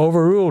daughter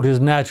overruled his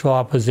natural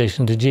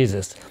opposition to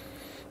Jesus.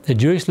 The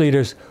Jewish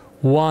leaders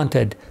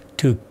wanted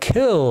to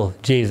kill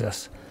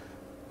Jesus.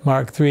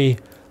 Mark 3,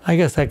 I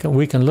guess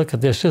we can look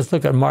at this. Just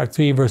look at Mark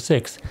 3, verse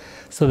 6.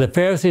 So the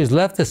Pharisees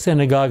left the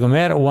synagogue and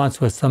met at once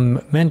with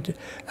some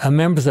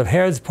members of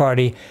Herod's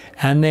party,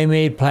 and they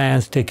made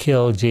plans to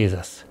kill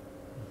Jesus.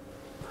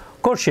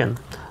 Question: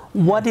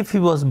 what if he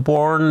was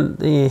born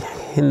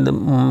in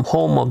the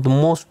home of the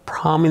most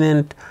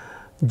prominent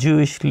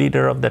Jewish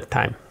leader of that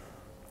time?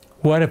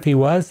 What if he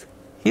was?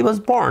 He was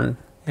born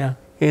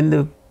in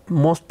the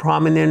most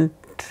prominent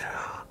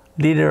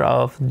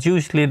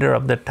Jewish leader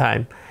of that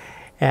time,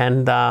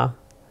 and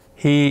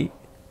he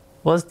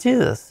was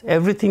Jesus.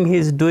 Everything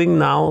he's doing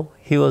now,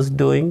 he was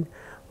doing,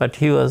 but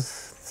he was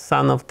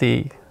son of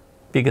the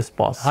biggest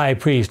boss. High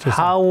priest.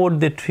 How would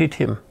they treat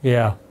him?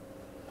 Yeah.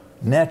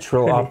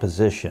 Natural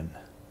opposition.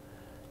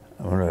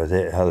 I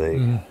wonder how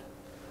they.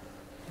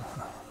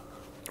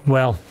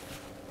 Well,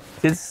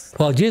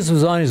 while Jesus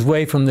was on his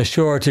way from the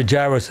shore to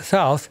Jairus'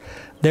 house,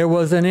 there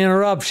was an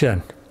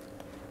interruption.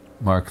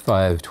 Mark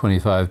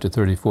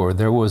 5:25-34.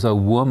 There was a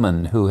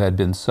woman who had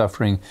been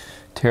suffering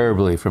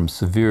terribly from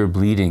severe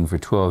bleeding for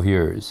 12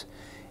 years.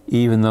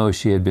 Even though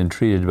she had been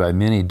treated by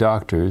many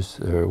doctors,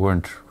 there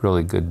weren't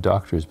really good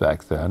doctors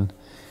back then,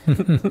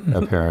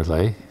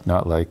 apparently,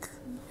 not like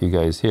you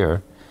guys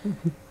here.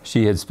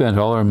 She had spent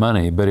all her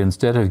money, but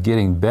instead of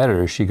getting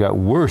better, she got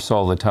worse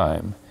all the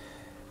time.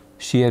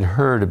 She had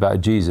heard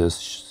about Jesus,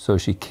 so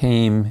she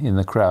came in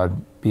the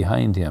crowd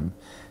behind him,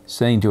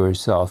 saying to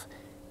herself,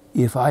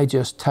 "If I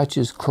just touch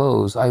his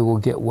clothes, I will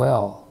get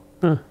well."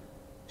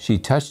 She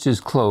touched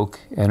his cloak,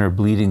 and her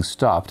bleeding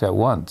stopped at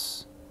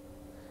once.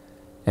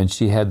 And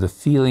she had the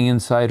feeling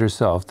inside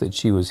herself that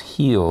she was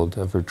healed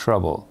of her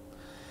trouble.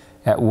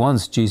 At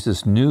once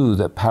Jesus knew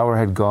that power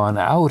had gone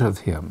out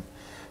of him.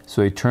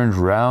 So he turned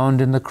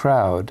round in the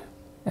crowd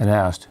and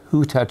asked,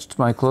 "Who touched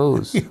my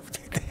clothes?"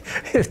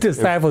 His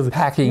disciples,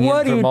 packing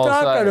what in are you from all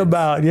talking sides.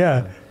 about?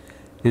 Yeah.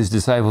 His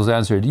disciples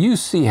answered, "You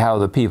see how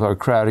the people are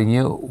crowding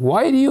you.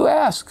 Why do you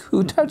ask,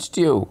 who touched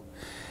you?"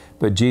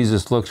 But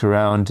Jesus looked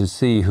around to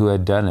see who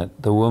had done it.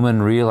 The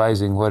woman,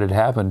 realizing what had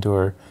happened to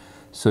her,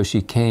 so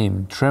she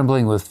came,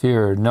 trembling with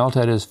fear, knelt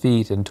at his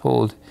feet and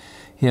told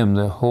him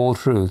the whole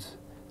truth.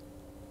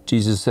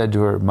 Jesus said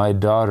to her, "My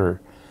daughter,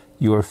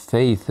 your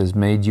faith has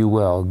made you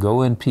well.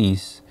 Go in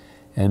peace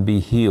and be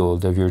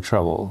healed of your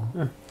trouble."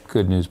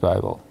 Good News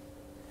Bible.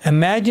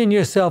 Imagine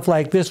yourself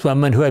like this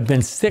woman who had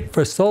been sick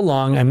for so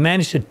long and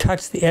managed to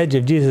touch the edge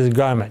of Jesus'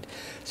 garment.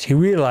 She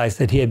realized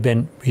that he had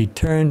been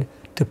returned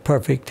to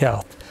perfect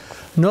health.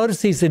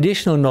 Notice these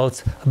additional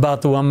notes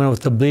about the woman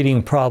with the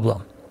bleeding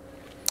problem.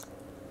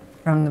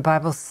 From the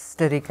Bible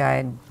Study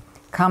Guide,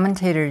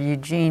 commentator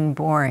Eugene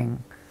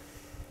Boring,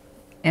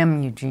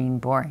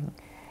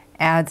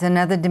 adds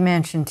another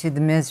dimension to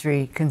the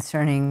misery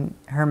concerning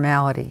her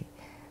malady.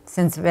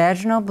 Since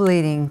vaginal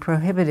bleeding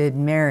prohibited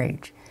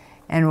marriage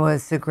and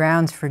was the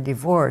grounds for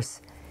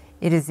divorce,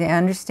 it is the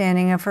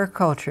understanding of her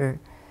culture,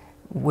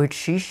 which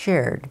she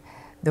shared.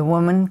 The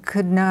woman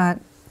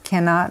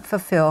cannot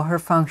fulfill her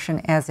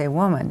function as a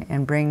woman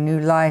and bring new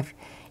life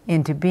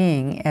into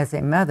being as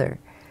a mother.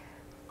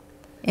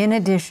 In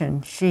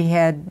addition, she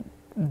had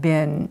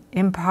been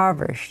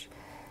impoverished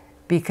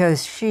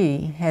because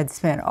she had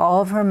spent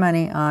all of her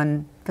money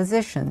on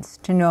physicians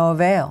to no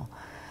avail.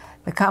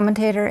 The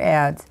commentator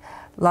adds,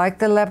 like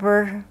the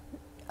leper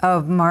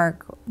of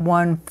Mark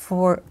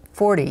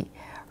 1:40,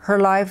 her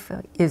life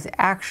is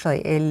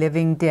actually a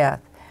living death.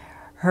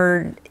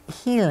 Her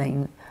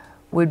healing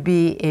would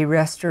be a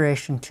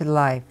restoration to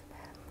life.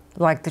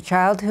 Like the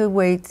child who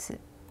waits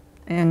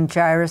in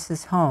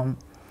Jairus' home,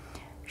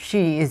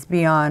 she is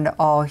beyond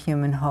all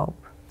human hope.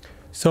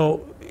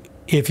 So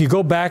if you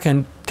go back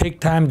and take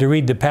time to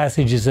read the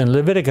passages in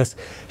Leviticus,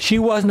 she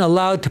wasn't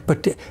allowed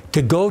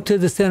to go to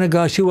the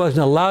synagogue. She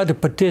wasn't allowed to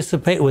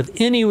participate with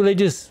any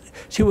religious,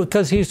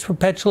 because she's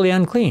perpetually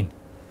unclean.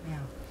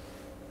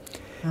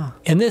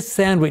 In this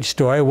sandwich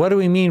story, what do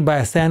we mean by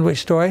a sandwich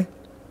story?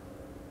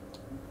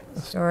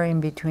 Story in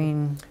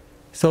between.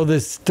 So the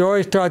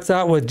story starts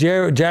out with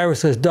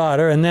Jairus'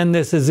 daughter, and then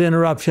this is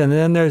interruption,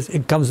 and then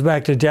it comes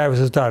back to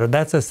Jairus' daughter.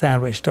 That's a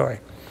sandwich story.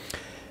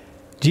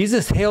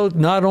 Jesus healed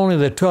not only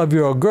the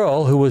 12-year-old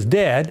girl who was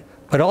dead,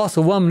 but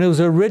also a woman who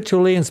was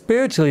ritually and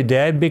spiritually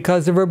dead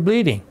because of her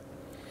bleeding.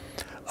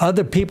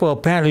 Other people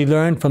apparently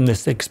learned from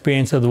this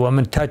experience of the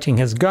woman touching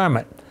his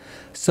garment.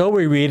 So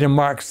we read in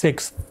Mark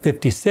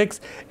 6:56,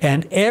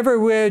 and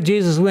everywhere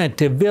Jesus went,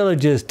 to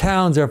villages,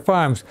 towns, or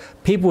farms,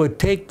 people would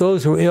take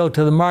those who were ill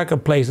to the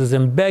marketplaces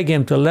and beg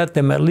him to let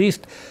them at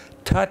least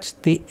touch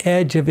the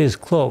edge of his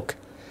cloak,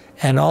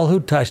 and all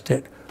who touched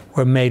it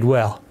were made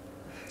well.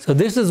 So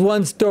this is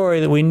one story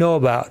that we know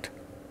about.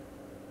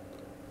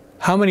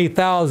 How many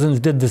thousands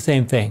did the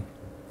same thing?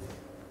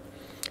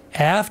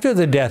 After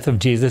the death of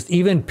Jesus,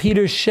 even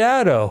Peter's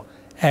shadow,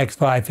 Acts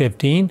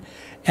 5:15,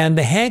 and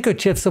the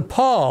handkerchiefs of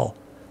Paul,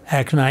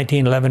 Acts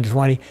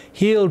 19:11-20,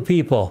 healed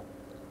people.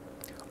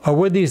 Or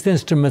were these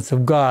instruments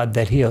of God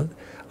that healed?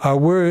 Or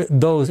were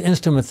those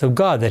instruments of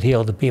God that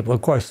healed the people?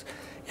 Of course,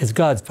 it's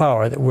God's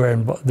power that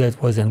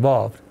was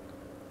involved.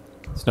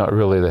 It's not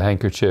really the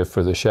handkerchief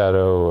or the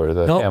shadow or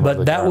the hem No, of but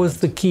the that was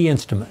garment. the key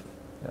instrument.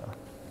 Yeah.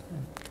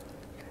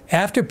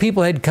 After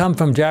people had come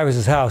from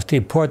Jairus' house to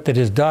report that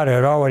his daughter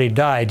had already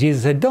died,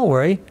 Jesus said, "Don't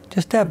worry,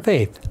 just have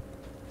faith."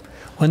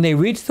 When they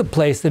reached the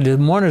place, the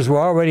mourners were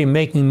already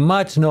making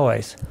much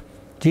noise.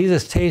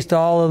 Jesus chased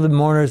all of the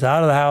mourners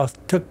out of the house,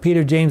 took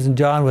Peter, James, and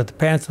John with the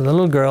parents of the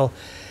little girl,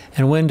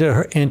 and went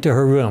into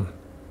her room.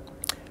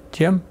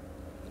 Jim?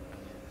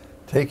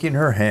 Taking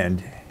her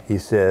hand, he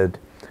said,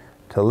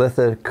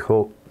 "Talitha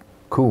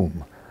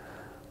cum."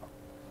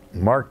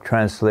 Mark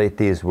translate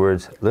these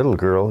words, "Little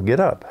girl, get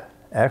up."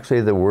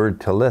 Actually, the word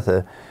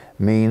Talitha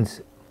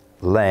means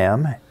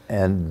lamb,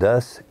 and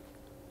thus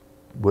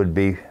would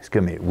be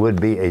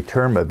a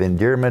term of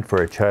endearment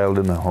for a child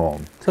in the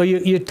home. So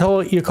you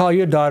call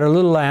your daughter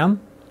Little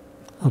Lamb,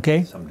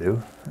 okay? Some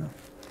do.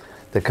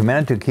 The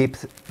command to keep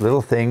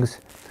little things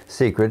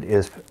secret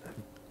is,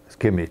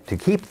 to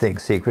keep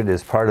things secret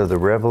is part of the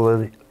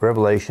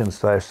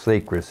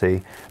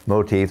revelation/secrecy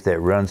motif that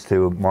runs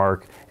through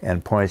Mark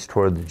and points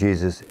toward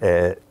Jesus,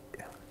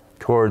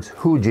 towards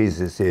who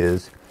Jesus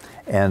is,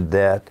 and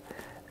that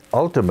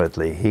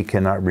ultimately he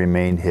cannot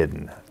remain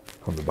hidden.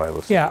 From the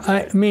Bible. Yeah,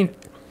 I mean,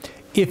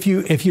 if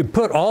you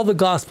put all the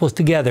Gospels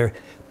together,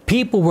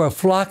 people were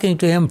flocking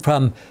to him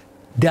from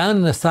down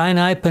in the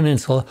Sinai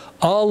Peninsula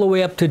all the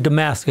way up to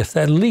Damascus,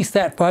 at least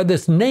that far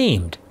that's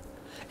named.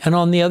 And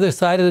on the other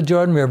side of the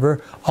Jordan River,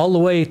 all the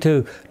way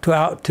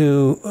out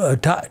to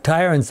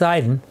Tyre and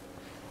Sidon.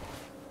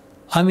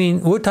 I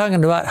mean, we're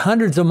talking about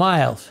hundreds of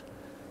miles.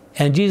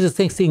 And Jesus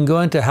thinks he can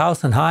go into a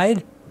house and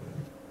hide?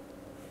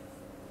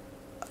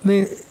 I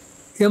mean,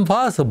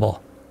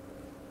 impossible.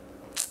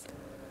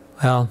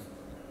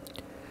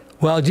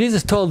 Well,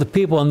 Jesus told the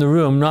people in the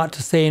room not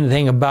to say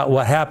anything about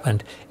what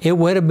happened. It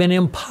would have been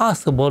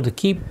impossible to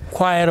keep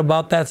quiet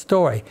about that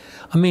story.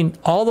 I mean,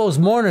 all those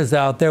mourners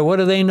out there, what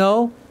do they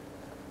know?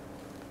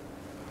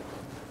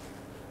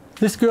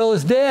 This girl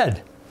is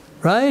dead,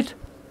 right?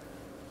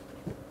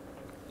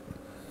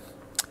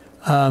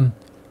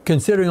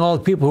 Considering all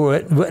the people who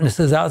were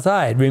witnesses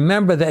outside.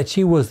 Remember that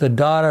she was the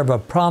daughter of a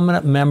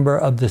prominent member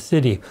of the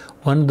city,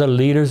 one of the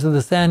leaders of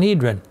the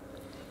Sanhedrin.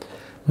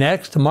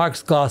 Next,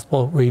 Mark's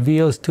Gospel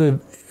refers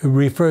to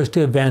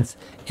events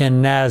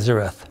in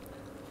Nazareth.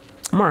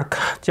 Mark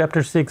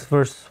chapter 6,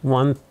 verse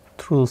 1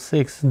 through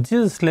 6.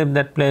 Jesus left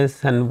that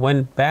place and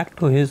went back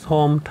to his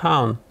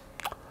hometown,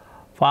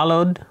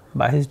 followed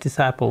by his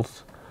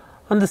disciples.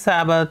 On the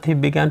Sabbath, he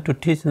began to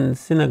teach in the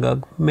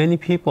synagogue. Many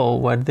people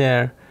were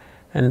there,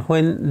 and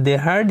when they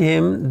heard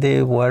him,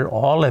 they were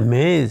all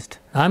amazed.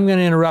 I'm going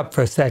to interrupt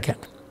for a second.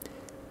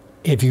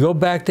 If you go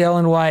back to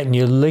Ellen White and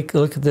you look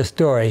at the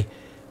story,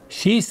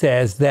 she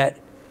says that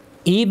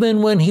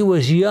even when he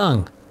was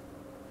young,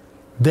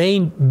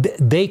 they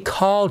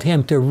called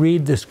him to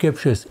read the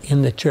scriptures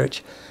in the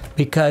church,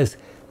 because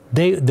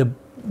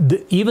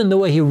even the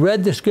way he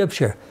read the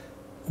scripture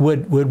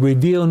would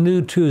reveal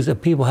new truths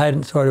that people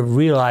hadn't sort of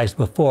realized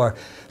before.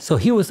 So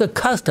he was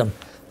accustomed.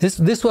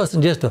 This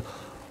wasn't just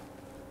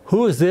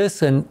who is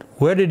this and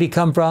where did he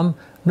come from?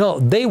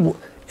 No,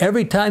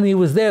 every time he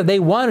was there, they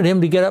wanted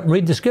him to get up and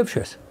read the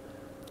scriptures.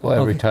 Well,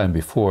 every time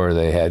before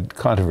they had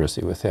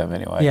controversy with him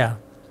anyway. Yeah.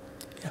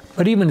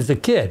 But even as a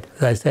kid,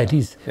 as I said,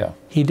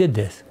 he did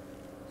this.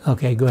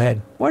 Okay, go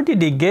ahead. Where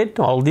did he get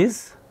all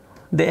this?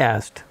 They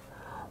asked.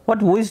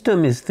 What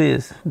wisdom is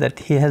this that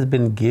has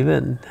been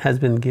given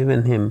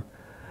him?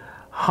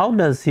 How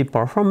does he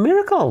perform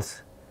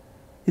miracles?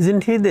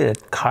 Isn't he the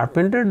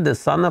carpenter, the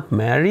son of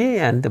Mary,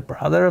 and the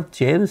brother of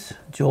James,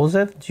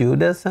 Joseph,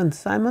 Judas, and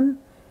Simon?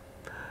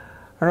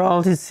 Are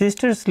all his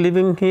sisters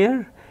living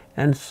here?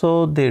 And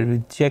so they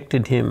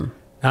rejected him.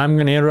 I'm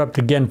going to interrupt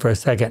again for a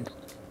second.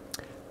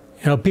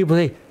 You know, people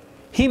say,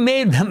 he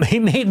made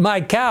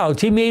my couch,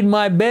 he made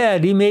my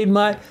bed, he made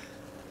my,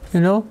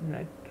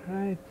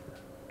 Right.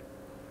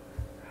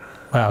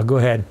 Wow, go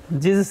ahead.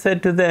 Jesus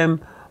said to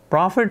them,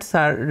 prophets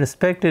are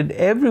respected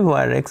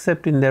everywhere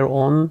except in their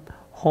own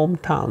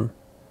hometown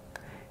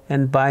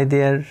and by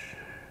their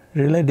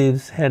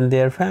relatives and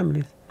their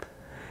families.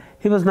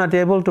 He was not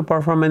able to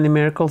perform any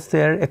miracles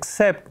there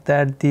except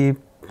that he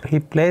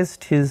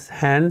placed his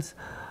hands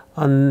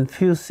on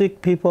few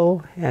sick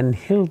people and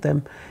healed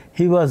them.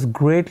 He was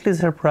greatly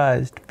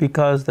surprised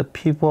because the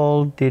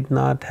people did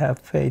not have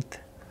faith.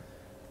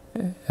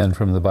 And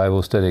from the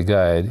Bible Study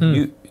Guide,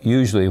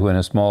 usually when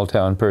a small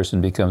town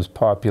person becomes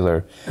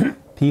popular,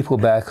 people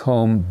back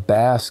home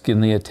bask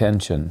in the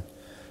attention.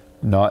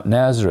 Not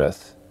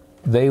Nazareth.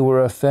 They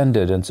were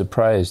offended and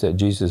surprised at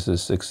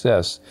Jesus'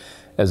 success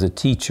as a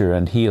teacher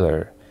and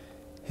healer.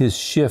 His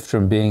shift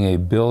from being a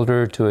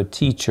builder to a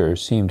teacher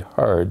seemed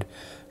hard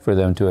for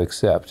them to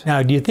accept.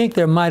 Now, do you think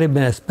there might have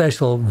been a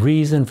special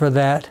reason for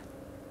that?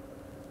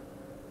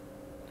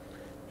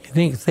 You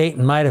think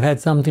Satan might have had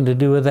something to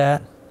do with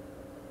that?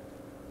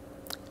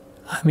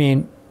 I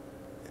mean,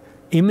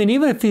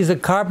 even if he's a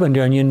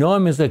carpenter and you know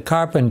him as a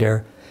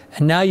carpenter,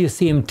 and now you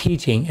see him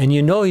teaching, and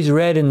you know he's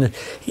read in the,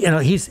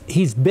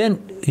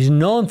 he's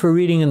known for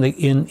reading in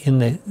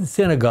the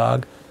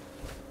synagogue.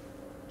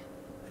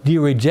 Do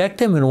you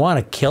reject him and want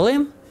to kill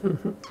him?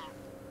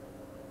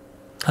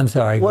 I'm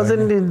sorry.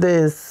 Wasn't it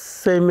the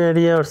same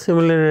area or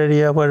similar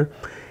area where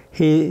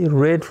he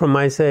read from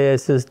Isaiah.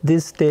 Says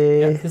this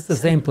day. Yeah, it's the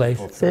same place.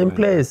 Same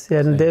place,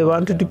 and they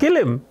wanted to kill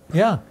him.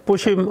 Yeah.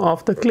 Push him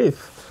off the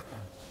cliff.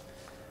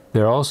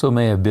 There also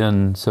may have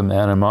been some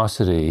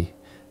animosity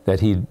that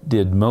he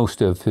did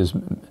most of his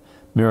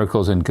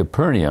miracles in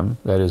Capernaum,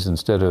 that is,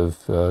 instead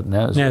of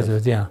Nazareth.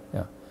 Nazareth, yeah.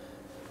 Yeah.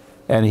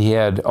 And he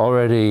had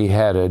already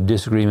had a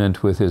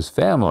disagreement with his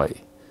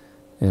family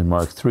in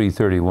Mark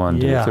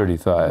 3:31 to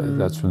 35.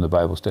 That's from the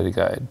Bible Study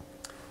Guide.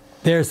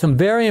 There are some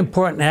very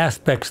important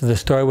aspects of the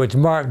story which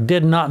Mark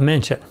did not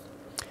mention.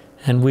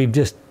 And we've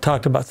just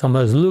talked about some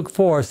of those. Luke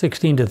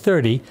 4:16 to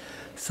 30,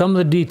 some of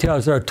the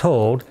details are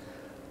told.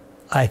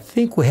 I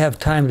think we have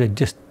time to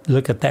just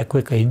look at that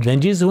quickly. Then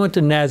Jesus went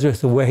to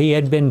Nazareth, where he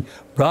had been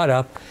brought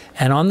up,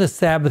 and on the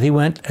Sabbath he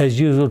went as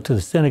usual to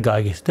the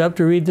synagogue. He stood up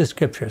to read the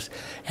scriptures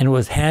and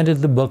was handed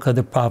the book of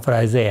the prophet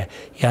Isaiah.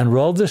 He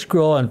unrolled the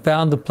scroll and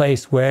found the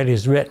place where it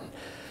is written.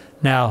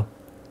 Now,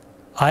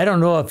 I don't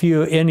know if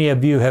any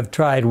of you have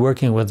tried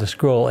working with the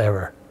scroll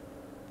ever.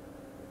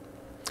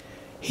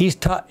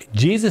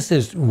 Jesus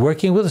is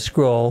working with a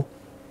scroll.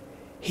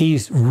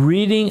 He's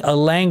reading a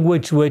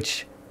language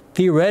which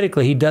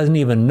theoretically he doesn't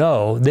even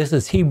know. This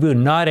is Hebrew,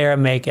 not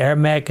Aramaic.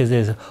 Aramaic is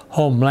his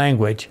home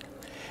language.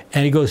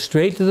 And he goes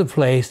straight to the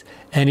place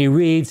and he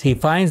reads, he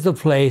finds the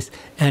place,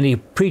 and he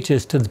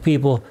preaches to the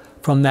people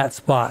from that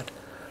spot.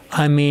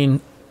 I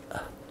mean,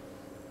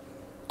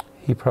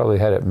 He probably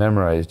had it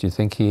memorized. Do you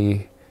think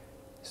he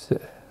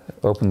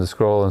opened the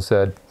scroll and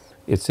said,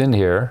 "It's in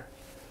here.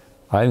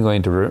 I'm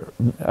going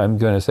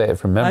to say it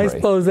from memory"? I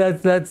suppose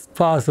that's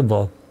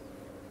possible.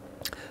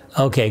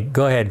 Okay,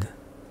 go ahead.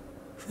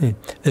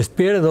 The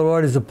Spirit of the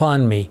Lord is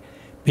upon me,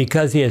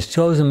 because he has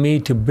chosen me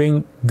to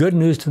bring good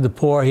news to the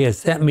poor. He has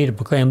sent me to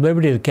proclaim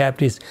liberty to the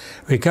captives,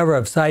 recover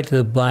of sight to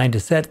the blind, to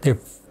set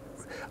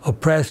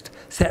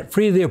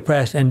free the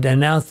oppressed, and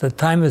announce the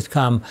time has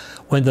come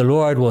when the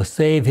Lord will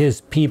save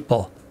his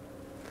people.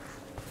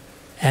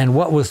 And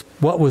what was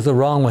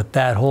wrong with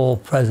that whole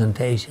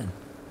presentation?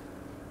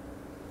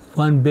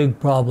 One big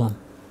problem.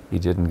 He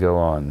didn't go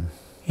on.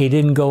 He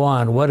didn't go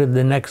on. What did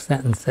the next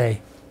sentence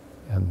say?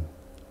 And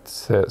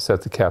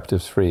set the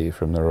captives free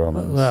from the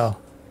Romans. Well,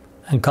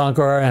 and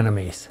conquer our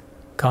enemies.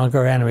 Conquer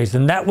our enemies.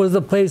 And that was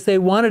the place they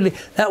wanted.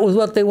 That was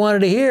what they wanted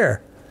to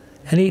hear.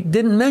 And he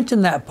didn't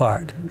mention that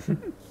part.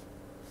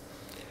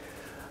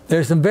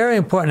 There's some very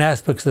important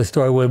aspects of the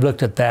story. We've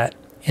looked at that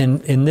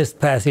in this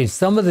passage.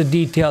 Some of the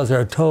details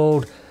are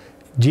told.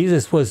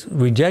 Jesus was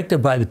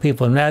rejected by the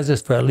people of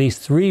Nazareth for at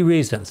least 3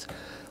 reasons.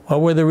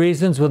 What were the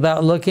reasons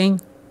without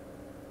looking?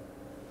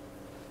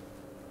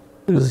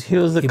 He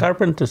was the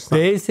carpenter's son.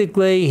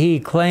 Basically, he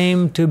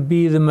claimed to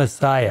be the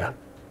Messiah.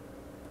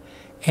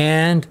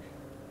 And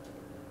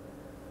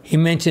he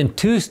mentioned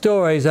 2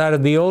 stories out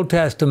of the Old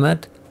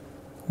Testament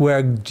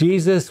where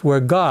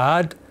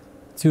God,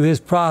 through his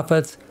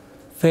prophets,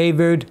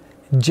 favored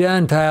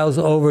Gentiles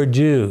over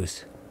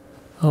Jews.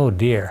 Oh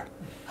dear,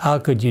 how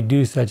could you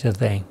do such a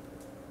thing?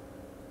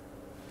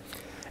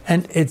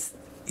 And it's,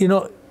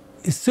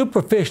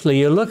 superficially,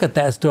 you look at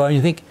that story and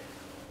you think,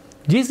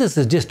 Jesus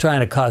is just trying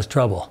to cause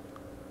trouble.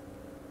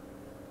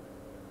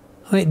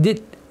 I mean,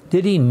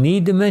 did he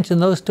need to mention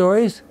those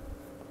stories?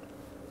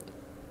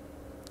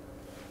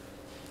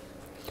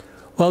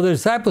 Well, the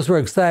disciples were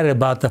excited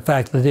about the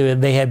fact that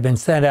they had been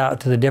sent out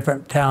to the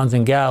different towns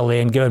in Galilee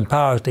and given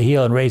powers to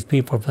heal and raise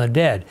people from the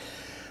dead.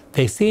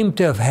 They seem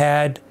to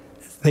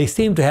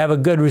have a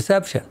good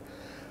reception.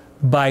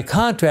 By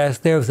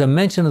contrast, there was a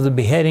mention of the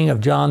beheading of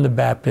John the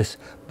Baptist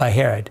by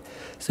Herod.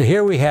 So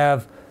here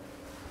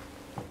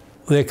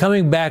they're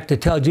coming back to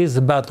tell Jesus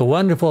about the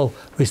wonderful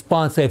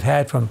response they've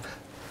had from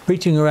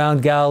preaching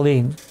around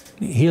Galilee,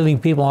 healing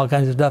people, all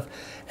kinds of stuff.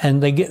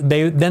 And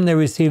then they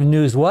receive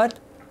news. What?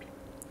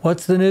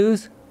 What's the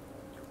news?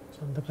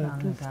 John the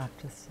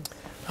Baptist.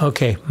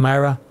 Okay,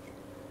 Myra.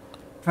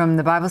 From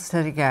the Bible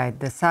Study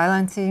Guide, the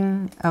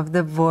silencing of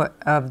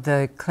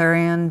the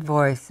clarion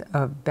voice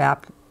of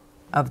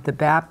the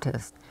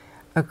Baptist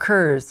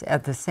occurs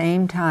at the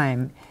same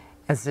time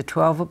as the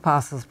 12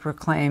 apostles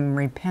proclaim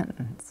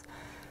repentance.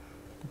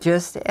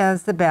 Just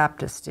as the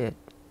Baptist did,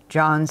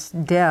 John's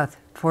death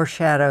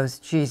foreshadows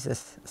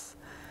Jesus.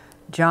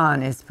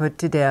 John is put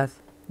to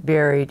death,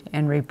 buried,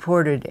 and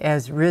reported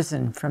as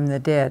risen from the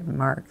dead,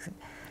 Mark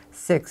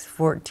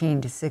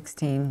 6:14 to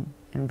 16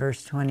 and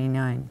verse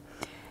 29.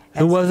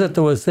 Who was it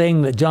that was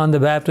saying that John the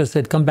Baptist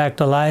had come back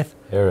to life?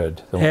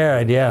 Herod.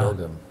 Herod, yeah. Killed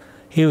him.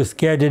 He was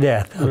scared to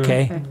death,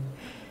 okay?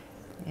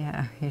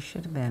 Yeah, he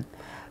should have been.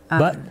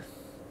 But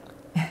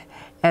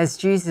as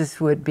Jesus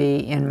would be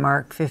in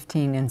Mark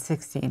 15 and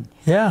 16.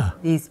 yeah,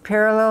 These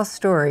parallel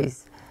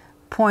stories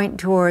point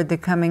toward the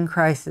coming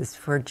crisis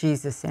for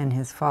Jesus and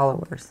his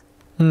followers.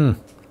 When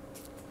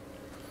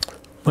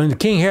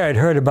King Herod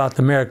heard about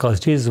the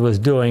miracles Jesus was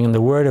doing and the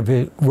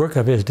work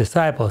of his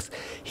disciples,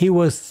 he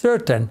was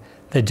certain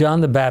that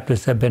John the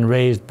Baptist had been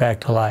raised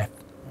back to life.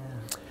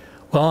 Yeah.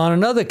 Well, on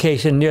another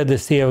occasion near the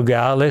Sea of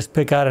Galilee, let's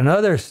pick out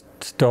another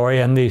story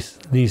in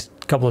these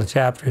couple of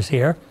chapters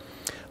here.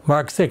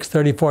 Mark 6,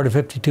 34 to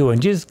 52. When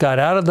Jesus got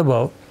out of the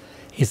boat,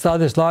 he saw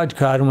this large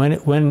crowd,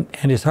 and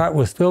his heart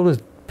was filled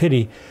with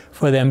pity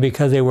for them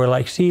because they were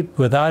like sheep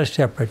without a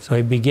shepherd. So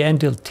he began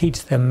to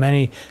teach them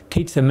many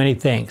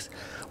things.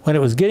 When it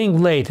was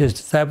getting late, his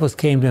disciples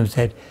came to him and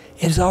said,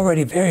 "It is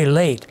already very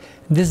late.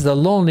 This is a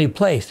lonely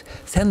place.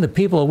 Send the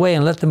people away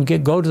and let them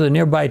go to the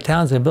nearby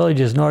towns and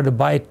villages in order to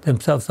buy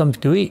themselves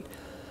something to eat."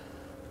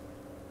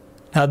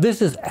 Now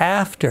this is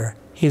after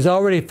he's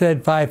already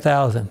fed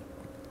 5,000.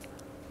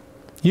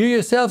 "You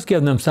yourselves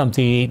give them something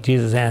to eat,"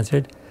 Jesus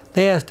answered.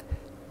 They asked,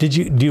 do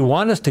you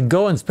want us to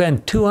go and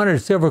spend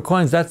 200 silver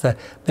coins?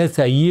 That's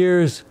a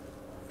year's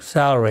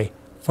salary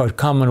for a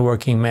common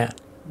working man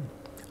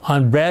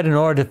on bread in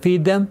order to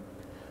feed them?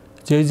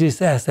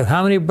 Jesus asked them,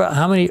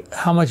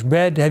 how much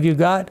bread have you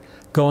got?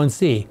 Go and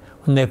see.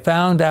 When they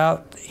found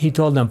out, he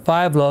told them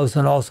 5 loaves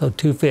and also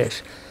 2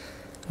 fish.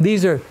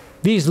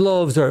 These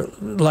loaves are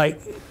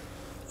like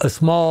a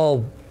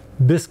small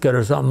biscuit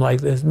or something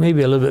like this,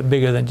 maybe a little bit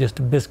bigger than just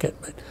a biscuit,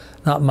 but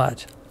not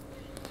much.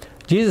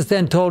 Jesus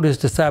then told his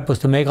disciples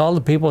to make all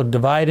the people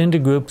divide into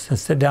groups and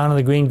sit down on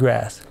the green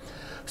grass.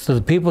 So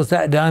the people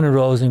sat down in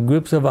rows in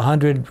groups of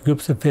 100,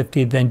 groups of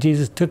 50. Then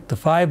Jesus took the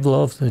 5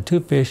 loaves and the 2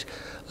 fish,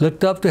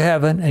 looked up to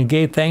heaven, and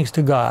gave thanks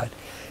to God.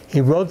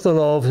 He broke the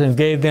loaves and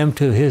gave them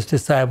to his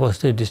disciples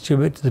to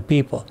distribute to the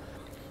people.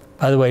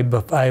 By the way,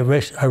 I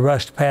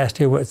rushed past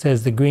here where it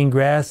says the green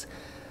grass.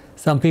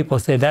 Some people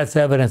say that's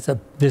evidence that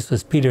this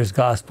was Peter's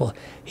gospel.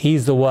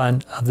 He's the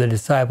one of the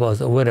disciples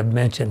that would have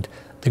mentioned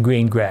the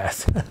green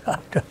grass.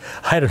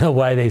 I don't know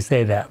why they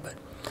say that, but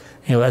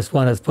that's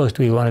supposed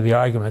to be one of the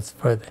arguments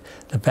for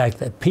the fact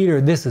that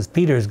this is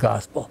Peter's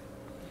gospel.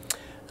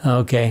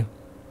 Okay.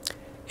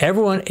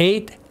 Everyone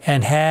ate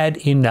and had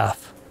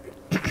enough.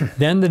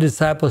 Then the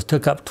disciples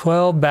took up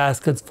 12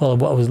 baskets full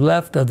of what was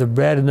left of the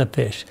bread and the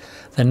fish.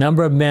 The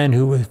number of men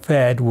who were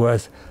fed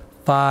was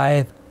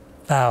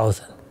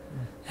 5,000.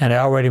 And I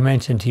already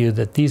mentioned to you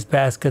that these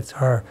baskets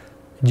are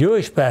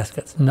Jewish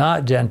baskets,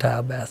 not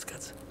Gentile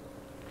baskets.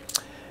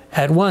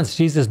 At once,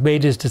 Jesus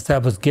bade his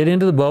disciples get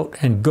into the boat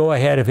and go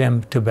ahead of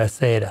him to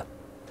Bethsaida.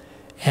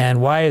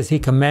 And why is he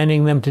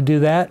commanding them to do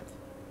that?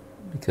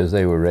 Because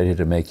they were ready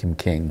to make him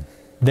king.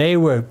 They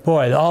were,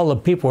 all the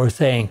people were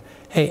saying,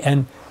 hey,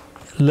 and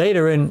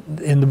later in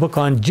the book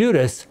on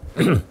Judas,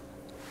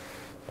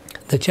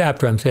 the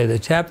chapter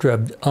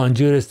on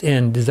Judas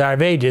in Desire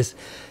of Ages,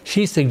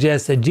 she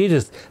suggests that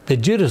Judas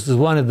was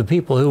one of the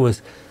people who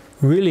was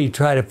really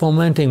trying to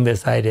fomenting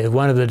this idea.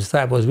 One of the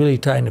disciples really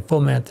trying to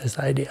foment this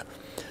idea.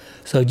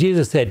 So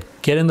Jesus said,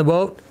 get in the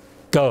boat,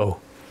 go.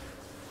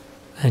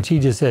 And she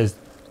just says,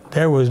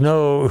 there was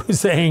no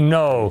saying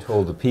no. He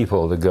told the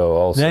people to go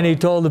also. Then he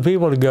told the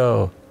people to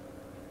go.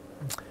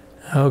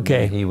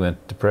 Okay. And he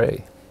went to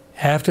pray.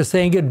 After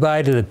saying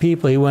goodbye to the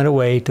people, he went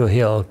away to a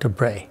hill to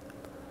pray.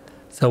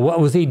 So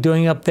what was he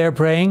doing up there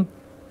praying?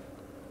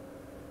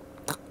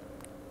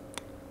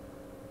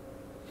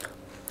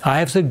 I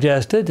have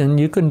suggested, and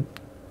you can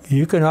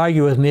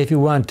argue with me if you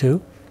want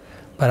to,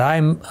 but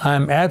I'm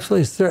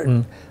absolutely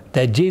certain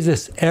that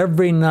Jesus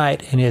every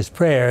night in his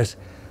prayers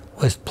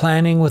was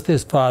planning with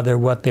his Father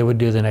what they would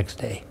do the next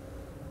day.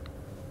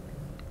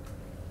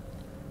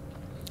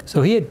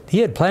 So he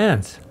had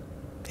plans.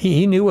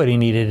 He knew what he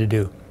needed to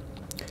do.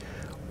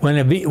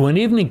 When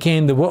evening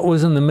came, the boat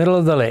was in the middle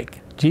of the lake.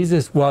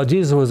 While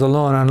Jesus was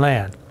alone on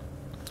land,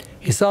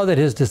 he saw that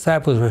his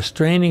disciples were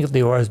straining at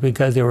the oars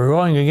because they were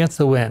rowing against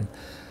the wind.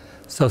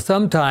 So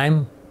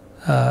sometime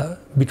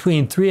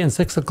between 3 and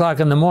 6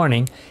 o'clock in the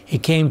morning, he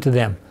came to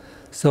them.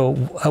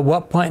 So at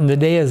what point in the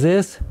day is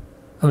this?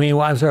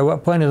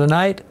 What point of the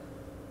night?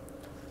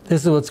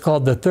 This is what's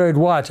called the third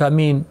watch.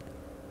 The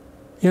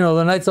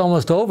night's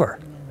almost over.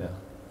 Yeah.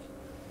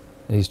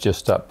 He's just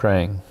stopped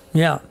praying.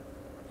 Yeah.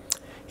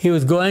 He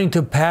was going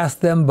to pass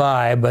them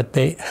by, but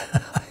they...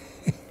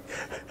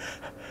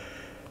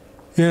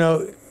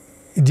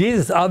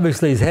 Jesus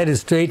obviously is headed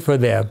straight for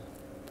them.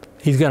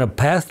 He's going to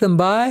pass them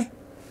by?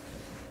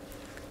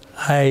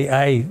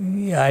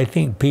 I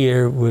think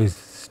Peter was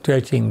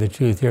stretching the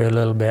truth here a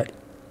little bit.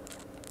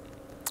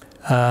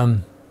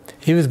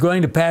 He was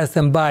going to pass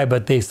them by,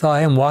 but they saw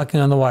him walking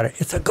on the water.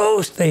 It's a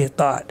ghost, they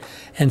thought,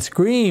 and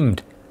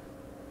screamed.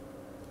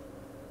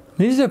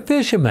 These are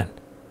fishermen.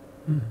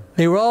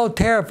 They were all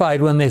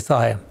terrified when they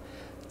saw him.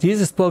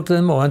 Jesus spoke to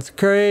them once.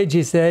 Courage,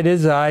 he said,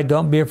 is I,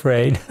 don't be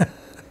afraid.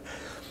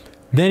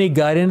 Then he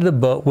got into the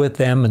boat with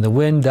them, and the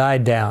wind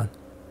died down.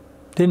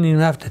 Didn't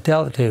even have to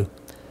tell it to.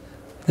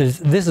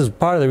 This is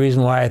part of the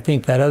reason why I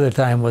think that other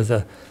time was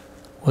a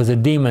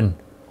demon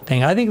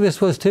thing. I think this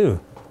was too.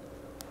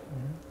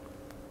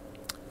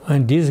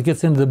 When Jesus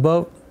gets into the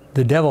boat,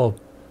 the devil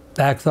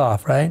backs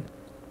off, right?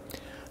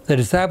 The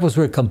disciples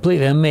were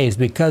completely amazed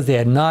because they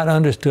had not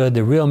understood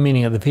the real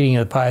meaning of the feeding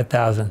of the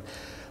 5,000.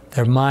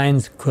 Their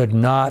minds could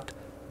not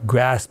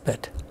grasp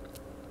it.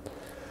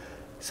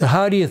 So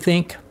how do you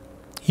think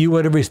you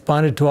would have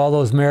responded to all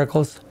those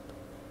miracles?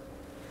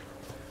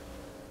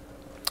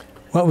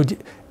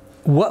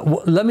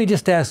 Let me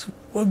just ask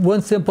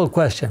one simple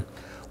question.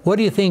 What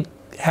do you think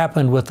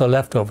happened with the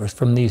leftovers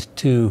from these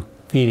 2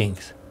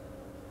 feedings?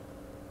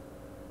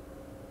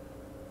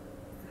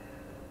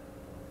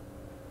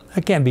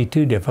 That can't be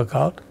too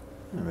difficult.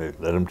 Let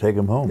them take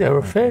them home. They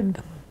were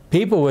fed.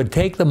 People would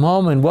take them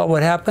home, and what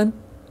would happen?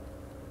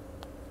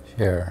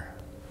 Share.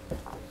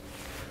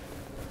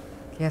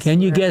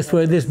 Can you guess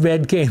where this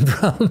bread came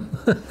from?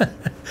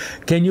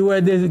 Can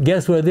you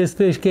guess where this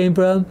fish came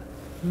from?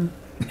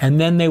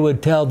 And then they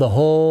would tell the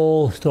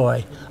whole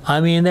story.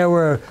 I mean, there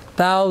were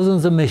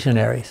thousands of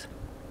missionaries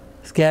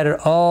scattered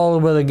all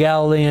over the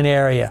Galilean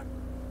area,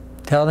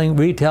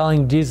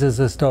 retelling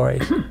Jesus'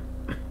 stories.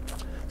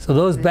 So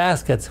those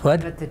baskets,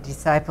 what? But the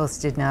disciples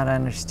did not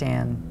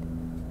understand.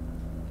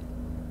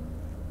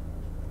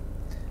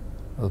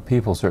 Well, the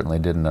people certainly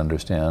didn't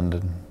understand,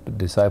 and the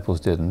disciples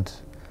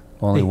didn't.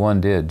 Only one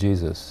did,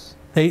 Jesus.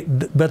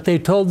 But they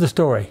told the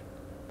story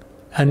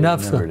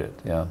enough. They remembered it,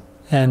 yeah.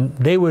 And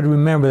they would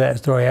remember that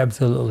story,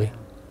 absolutely.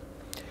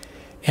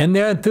 In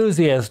their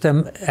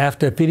enthusiasm,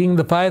 after feeding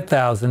the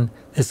 5,000,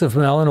 this is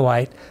from Ellen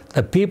White,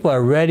 the people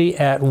are ready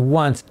at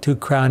once to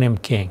crown him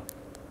king.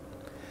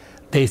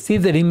 They see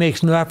that he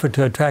makes no effort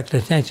to attract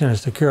attention or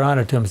secure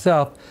honor to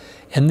himself,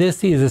 and this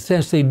he is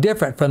essentially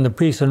different from the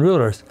priests and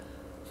rulers.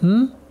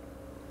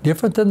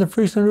 Different than the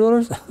priests and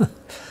rulers?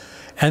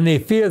 And they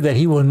fear that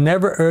he will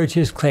never urge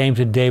his claim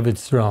to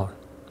David's throne.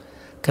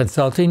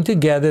 Consulting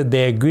together,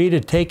 they agree to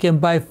take him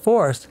by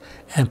force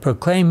and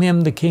proclaim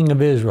him the king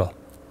of Israel.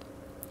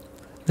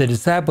 The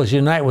disciples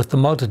unite with the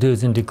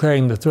multitudes in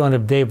declaring the throne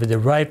of David the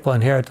rightful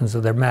inheritance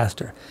of their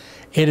master.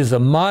 It is the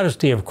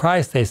modesty of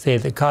Christ, they say,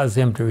 that causes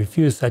him to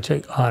refuse such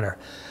an honor.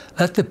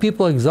 Let the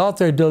people exalt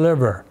their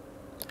deliverer.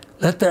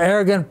 Let the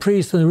arrogant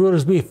priests and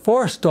rulers be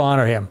forced to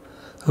honor him,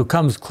 who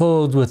comes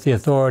clothed with the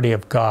authority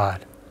of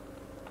God.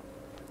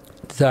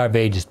 Desire of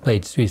Ages,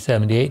 page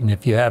 378, and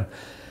if you have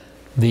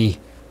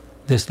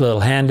this little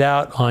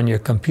handout on your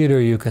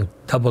computer, you can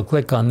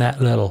double-click on that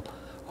little,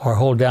 or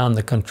hold down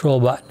the control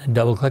button and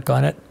double-click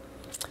on it,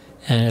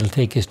 and it'll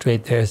take you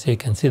straight there so you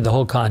can see the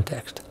whole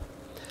context.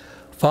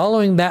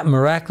 Following that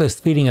miraculous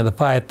feeding of the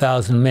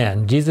 5,000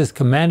 men, Jesus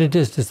commanded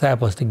his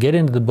disciples to get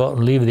into the boat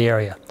and leave the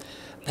area.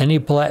 Then he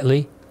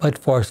politely, but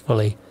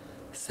forcefully,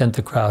 sent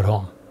the crowd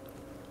home.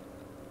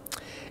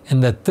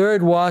 In the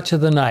 3rd watch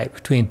of the night,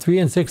 between 3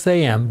 and 6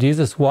 a.m.,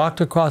 Jesus walked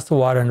across the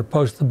water and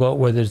approached the boat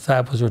where the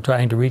disciples were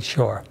trying to reach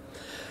shore.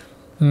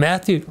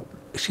 Matthew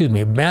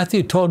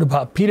told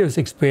about Peter's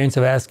experience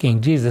of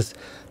asking Jesus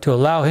to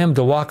allow him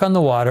to walk on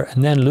the water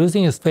and then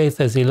losing his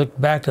faith as he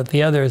looked back at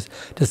the other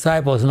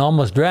disciples and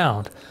almost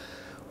drowned.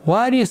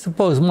 Why do you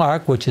suppose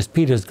Mark, which is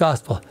Peter's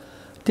gospel,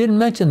 didn't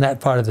mention that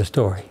part of the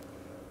story?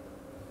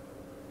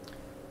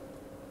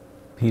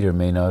 Peter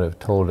may not have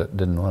told it,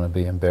 didn't want to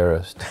be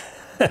embarrassed.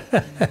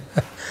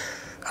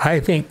 I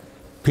think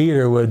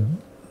Peter would,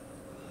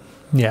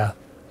 by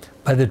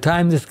the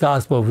time this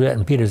gospel was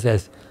written, Peter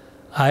says,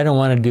 I don't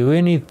want to do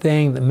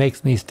anything that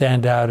makes me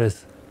stand out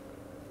as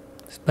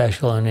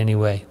special in any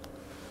way.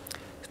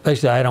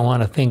 Especially I don't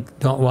want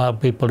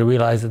people to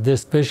realize that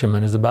this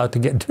fisherman is about to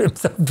get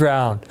himself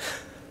drowned.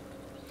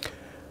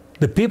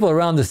 The people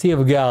around the Sea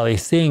of Galilee,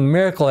 seeing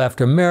miracle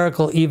after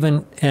miracle,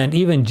 even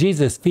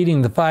Jesus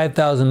feeding the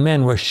 5,000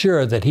 men, were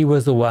sure that he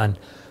was the one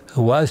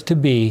who was to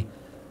be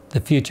the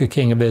future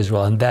king of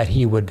Israel, and that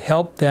he would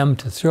help them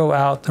to throw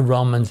out the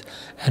Romans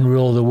and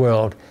rule the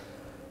world.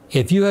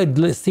 If you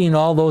had seen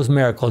all those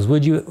miracles,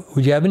 would you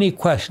have any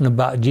question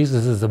about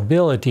Jesus'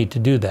 ability to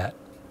do that?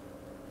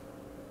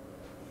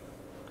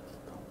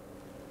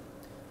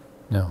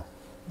 No.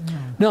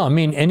 No, I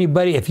mean,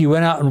 anybody, if you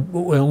went out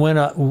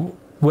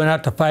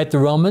to fight the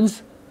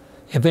Romans,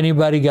 if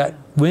anybody got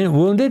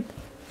wounded,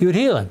 you would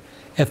heal him.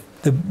 If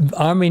the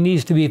army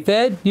needs to be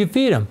fed, you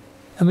feed them.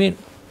 I mean,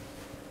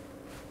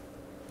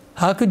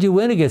 how could you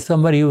win against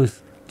somebody who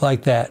was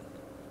like that?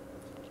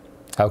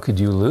 How could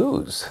you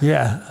lose?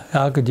 Yeah,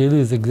 how could you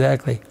lose,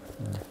 exactly.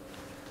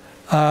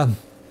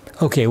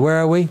 Okay, where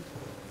are we?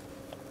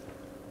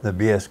 The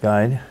BS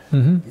Guide.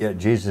 Yet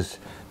Jesus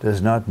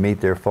does not meet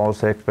their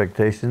false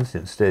expectations.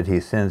 Instead, he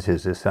sends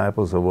his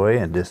disciples away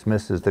and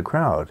dismisses the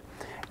crowd.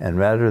 And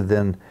rather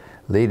than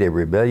lead a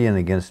rebellion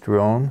against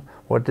Rome,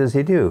 what does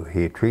he do?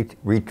 He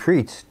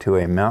retreats to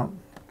a mount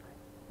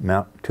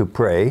to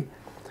pray,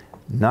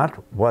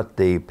 not what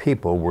the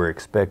people were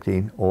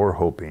expecting or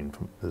hoping.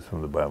 This is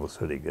from the Bible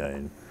Study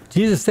Guide.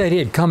 Jesus said he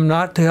had come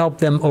not to help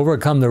them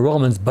overcome the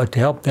Romans, but to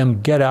help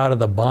them get out of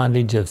the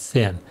bondage of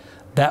sin.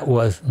 That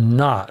was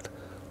not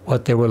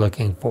what they were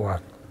looking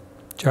for.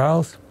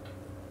 Charles?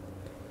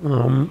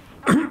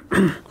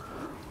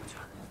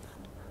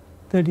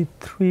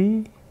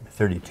 32.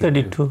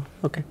 32.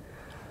 Okay.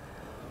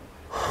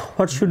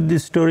 What should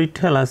this story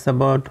tell us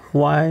about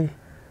why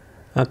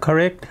a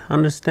correct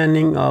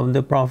understanding of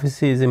the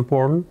prophecy is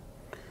important?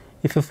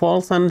 If a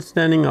false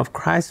understanding of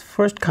Christ's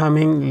first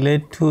coming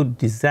led to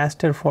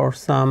disaster for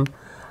some,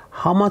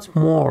 how much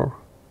more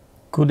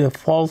could a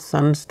false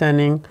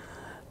understanding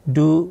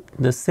do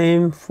the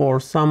same for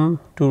some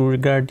to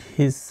regard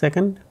his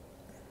second?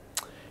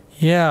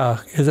 Yeah,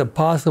 is it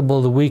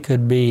possible that we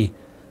could be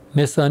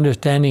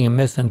misunderstanding and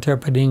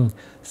misinterpreting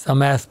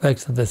some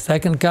aspects of the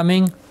second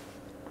coming?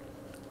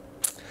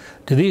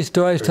 Do these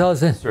stories tell us?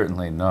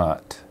 Certainly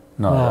not.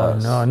 Not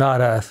us. No,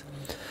 not us.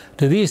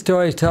 Do these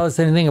stories tell us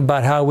anything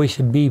about how we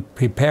should be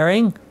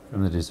preparing?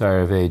 From the Desire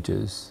of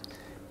Ages.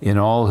 In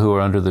all who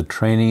are under the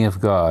training of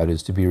God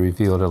is to be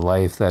revealed a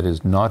life that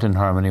is not in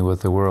harmony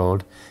with the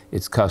world,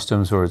 its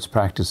customs, or its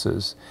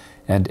practices.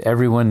 And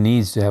everyone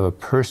needs to have a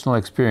personal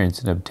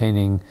experience in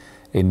obtaining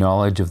a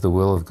knowledge of the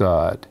will of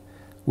God.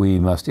 We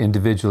must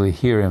individually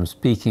hear Him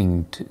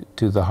speaking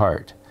to the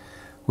heart.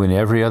 When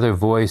every other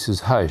voice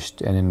is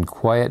hushed and in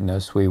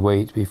quietness we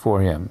wait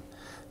before Him,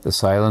 the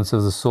silence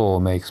of the soul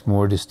makes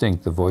more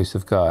distinct the voice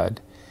of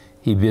God.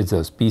 He bids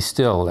us, "Be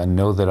still and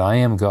know that I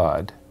am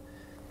God."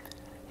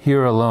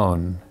 Here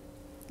alone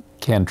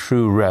can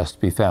true rest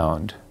be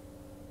found.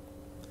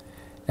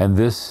 And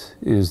this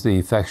is the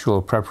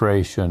effectual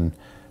preparation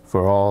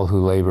for all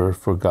who labor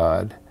for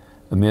God.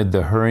 Amid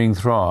the hurrying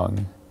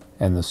throng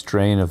and the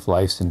strain of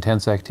life's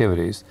intense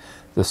activities,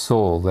 the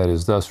soul that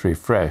is thus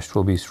refreshed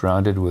will be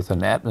surrounded with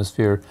an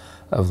atmosphere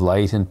of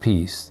light and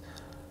peace.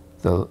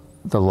 The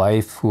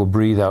life will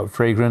breathe out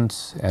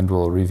fragrance and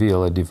will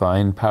reveal a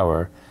divine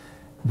power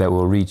that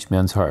will reach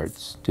men's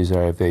hearts.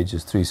 Desire of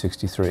Ages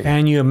 363.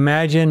 Can you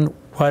imagine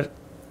what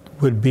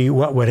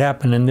would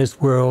happen in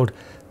this world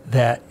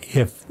that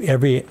if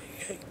every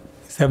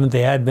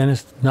Seventh-day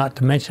Adventist, not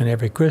to mention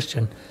every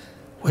Christian,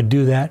 would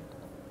do that?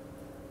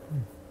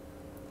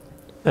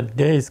 That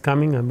day is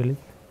coming, I believe.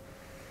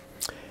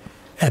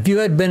 If you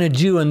had been a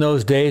Jew in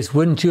those days,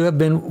 wouldn't you have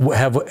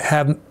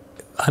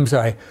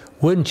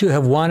wouldn't you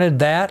have wanted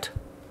that?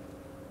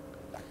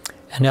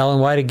 And Ellen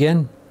White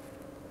again?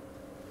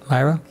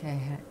 Myra? Okay,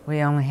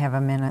 we only have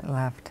a minute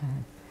left.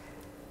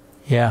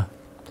 Yeah.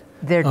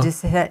 Their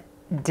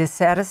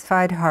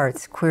dissatisfied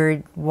hearts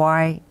queried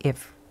why,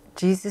 if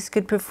Jesus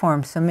could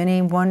perform so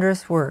many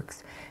wondrous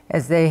works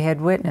as they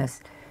had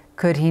witnessed,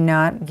 could He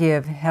not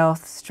give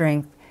health,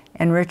 strength,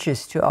 and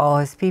riches to all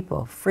His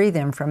people, free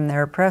them from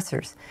their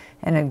oppressors,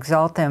 and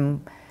exalt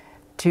them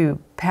to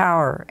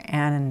power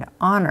and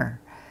honor?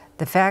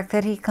 The fact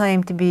that He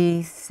claimed to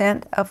be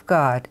sent of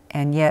God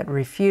and yet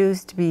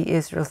refused to be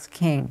Israel's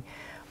king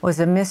was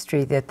a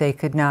mystery that they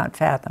could not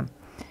fathom.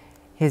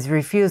 His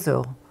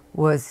refusal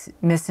was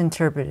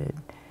misinterpreted.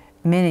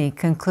 Many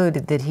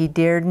concluded that He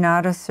dared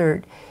not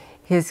assert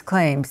His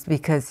claims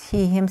because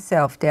He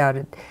Himself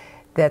doubted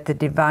that the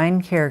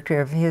divine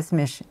character of His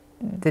mission.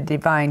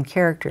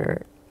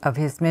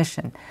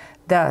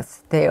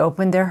 Thus, they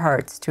opened their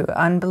hearts to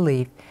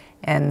unbelief,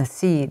 and the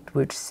seed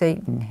which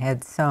Satan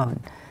had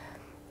sown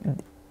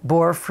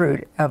bore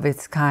fruit of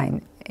its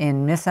kind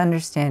in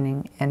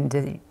misunderstanding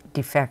and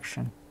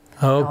defection.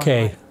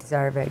 Okay.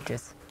 Desire of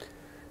Ages.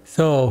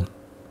 So,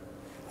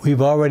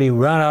 we've already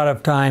run out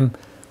of time.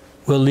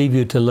 We'll leave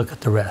you to look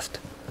at the rest.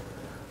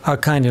 Our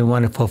kind and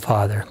wonderful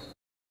Father,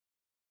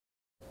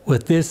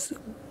 with this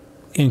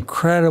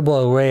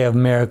incredible array of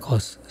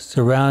miracles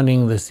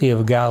surrounding the Sea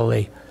of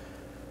Galilee,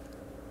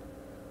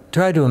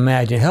 try to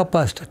imagine, help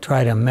us to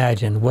try to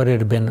imagine what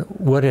it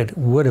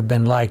would have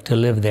been like to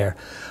live there.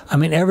 I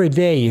mean, every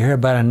day you hear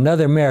about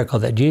another miracle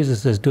that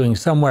Jesus is doing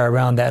somewhere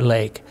around that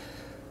lake.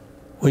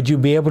 Would you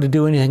be able to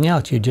do anything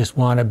else? You just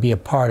want to be a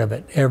part of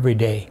it every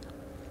day,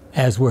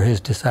 as were His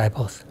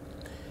disciples.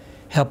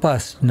 Help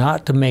us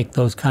not to make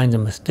those kinds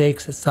of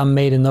mistakes that some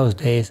made in those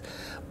days,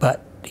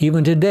 but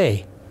even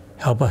today,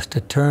 help us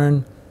to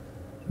turn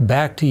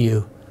back to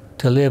You,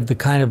 to live the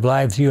kind of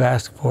lives You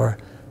ask for,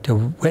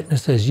 to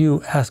witness as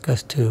You ask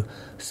us to,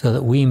 so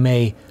that we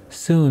may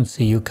soon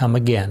see You come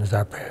again, is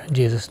our prayer. In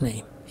Jesus'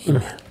 name,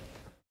 amen.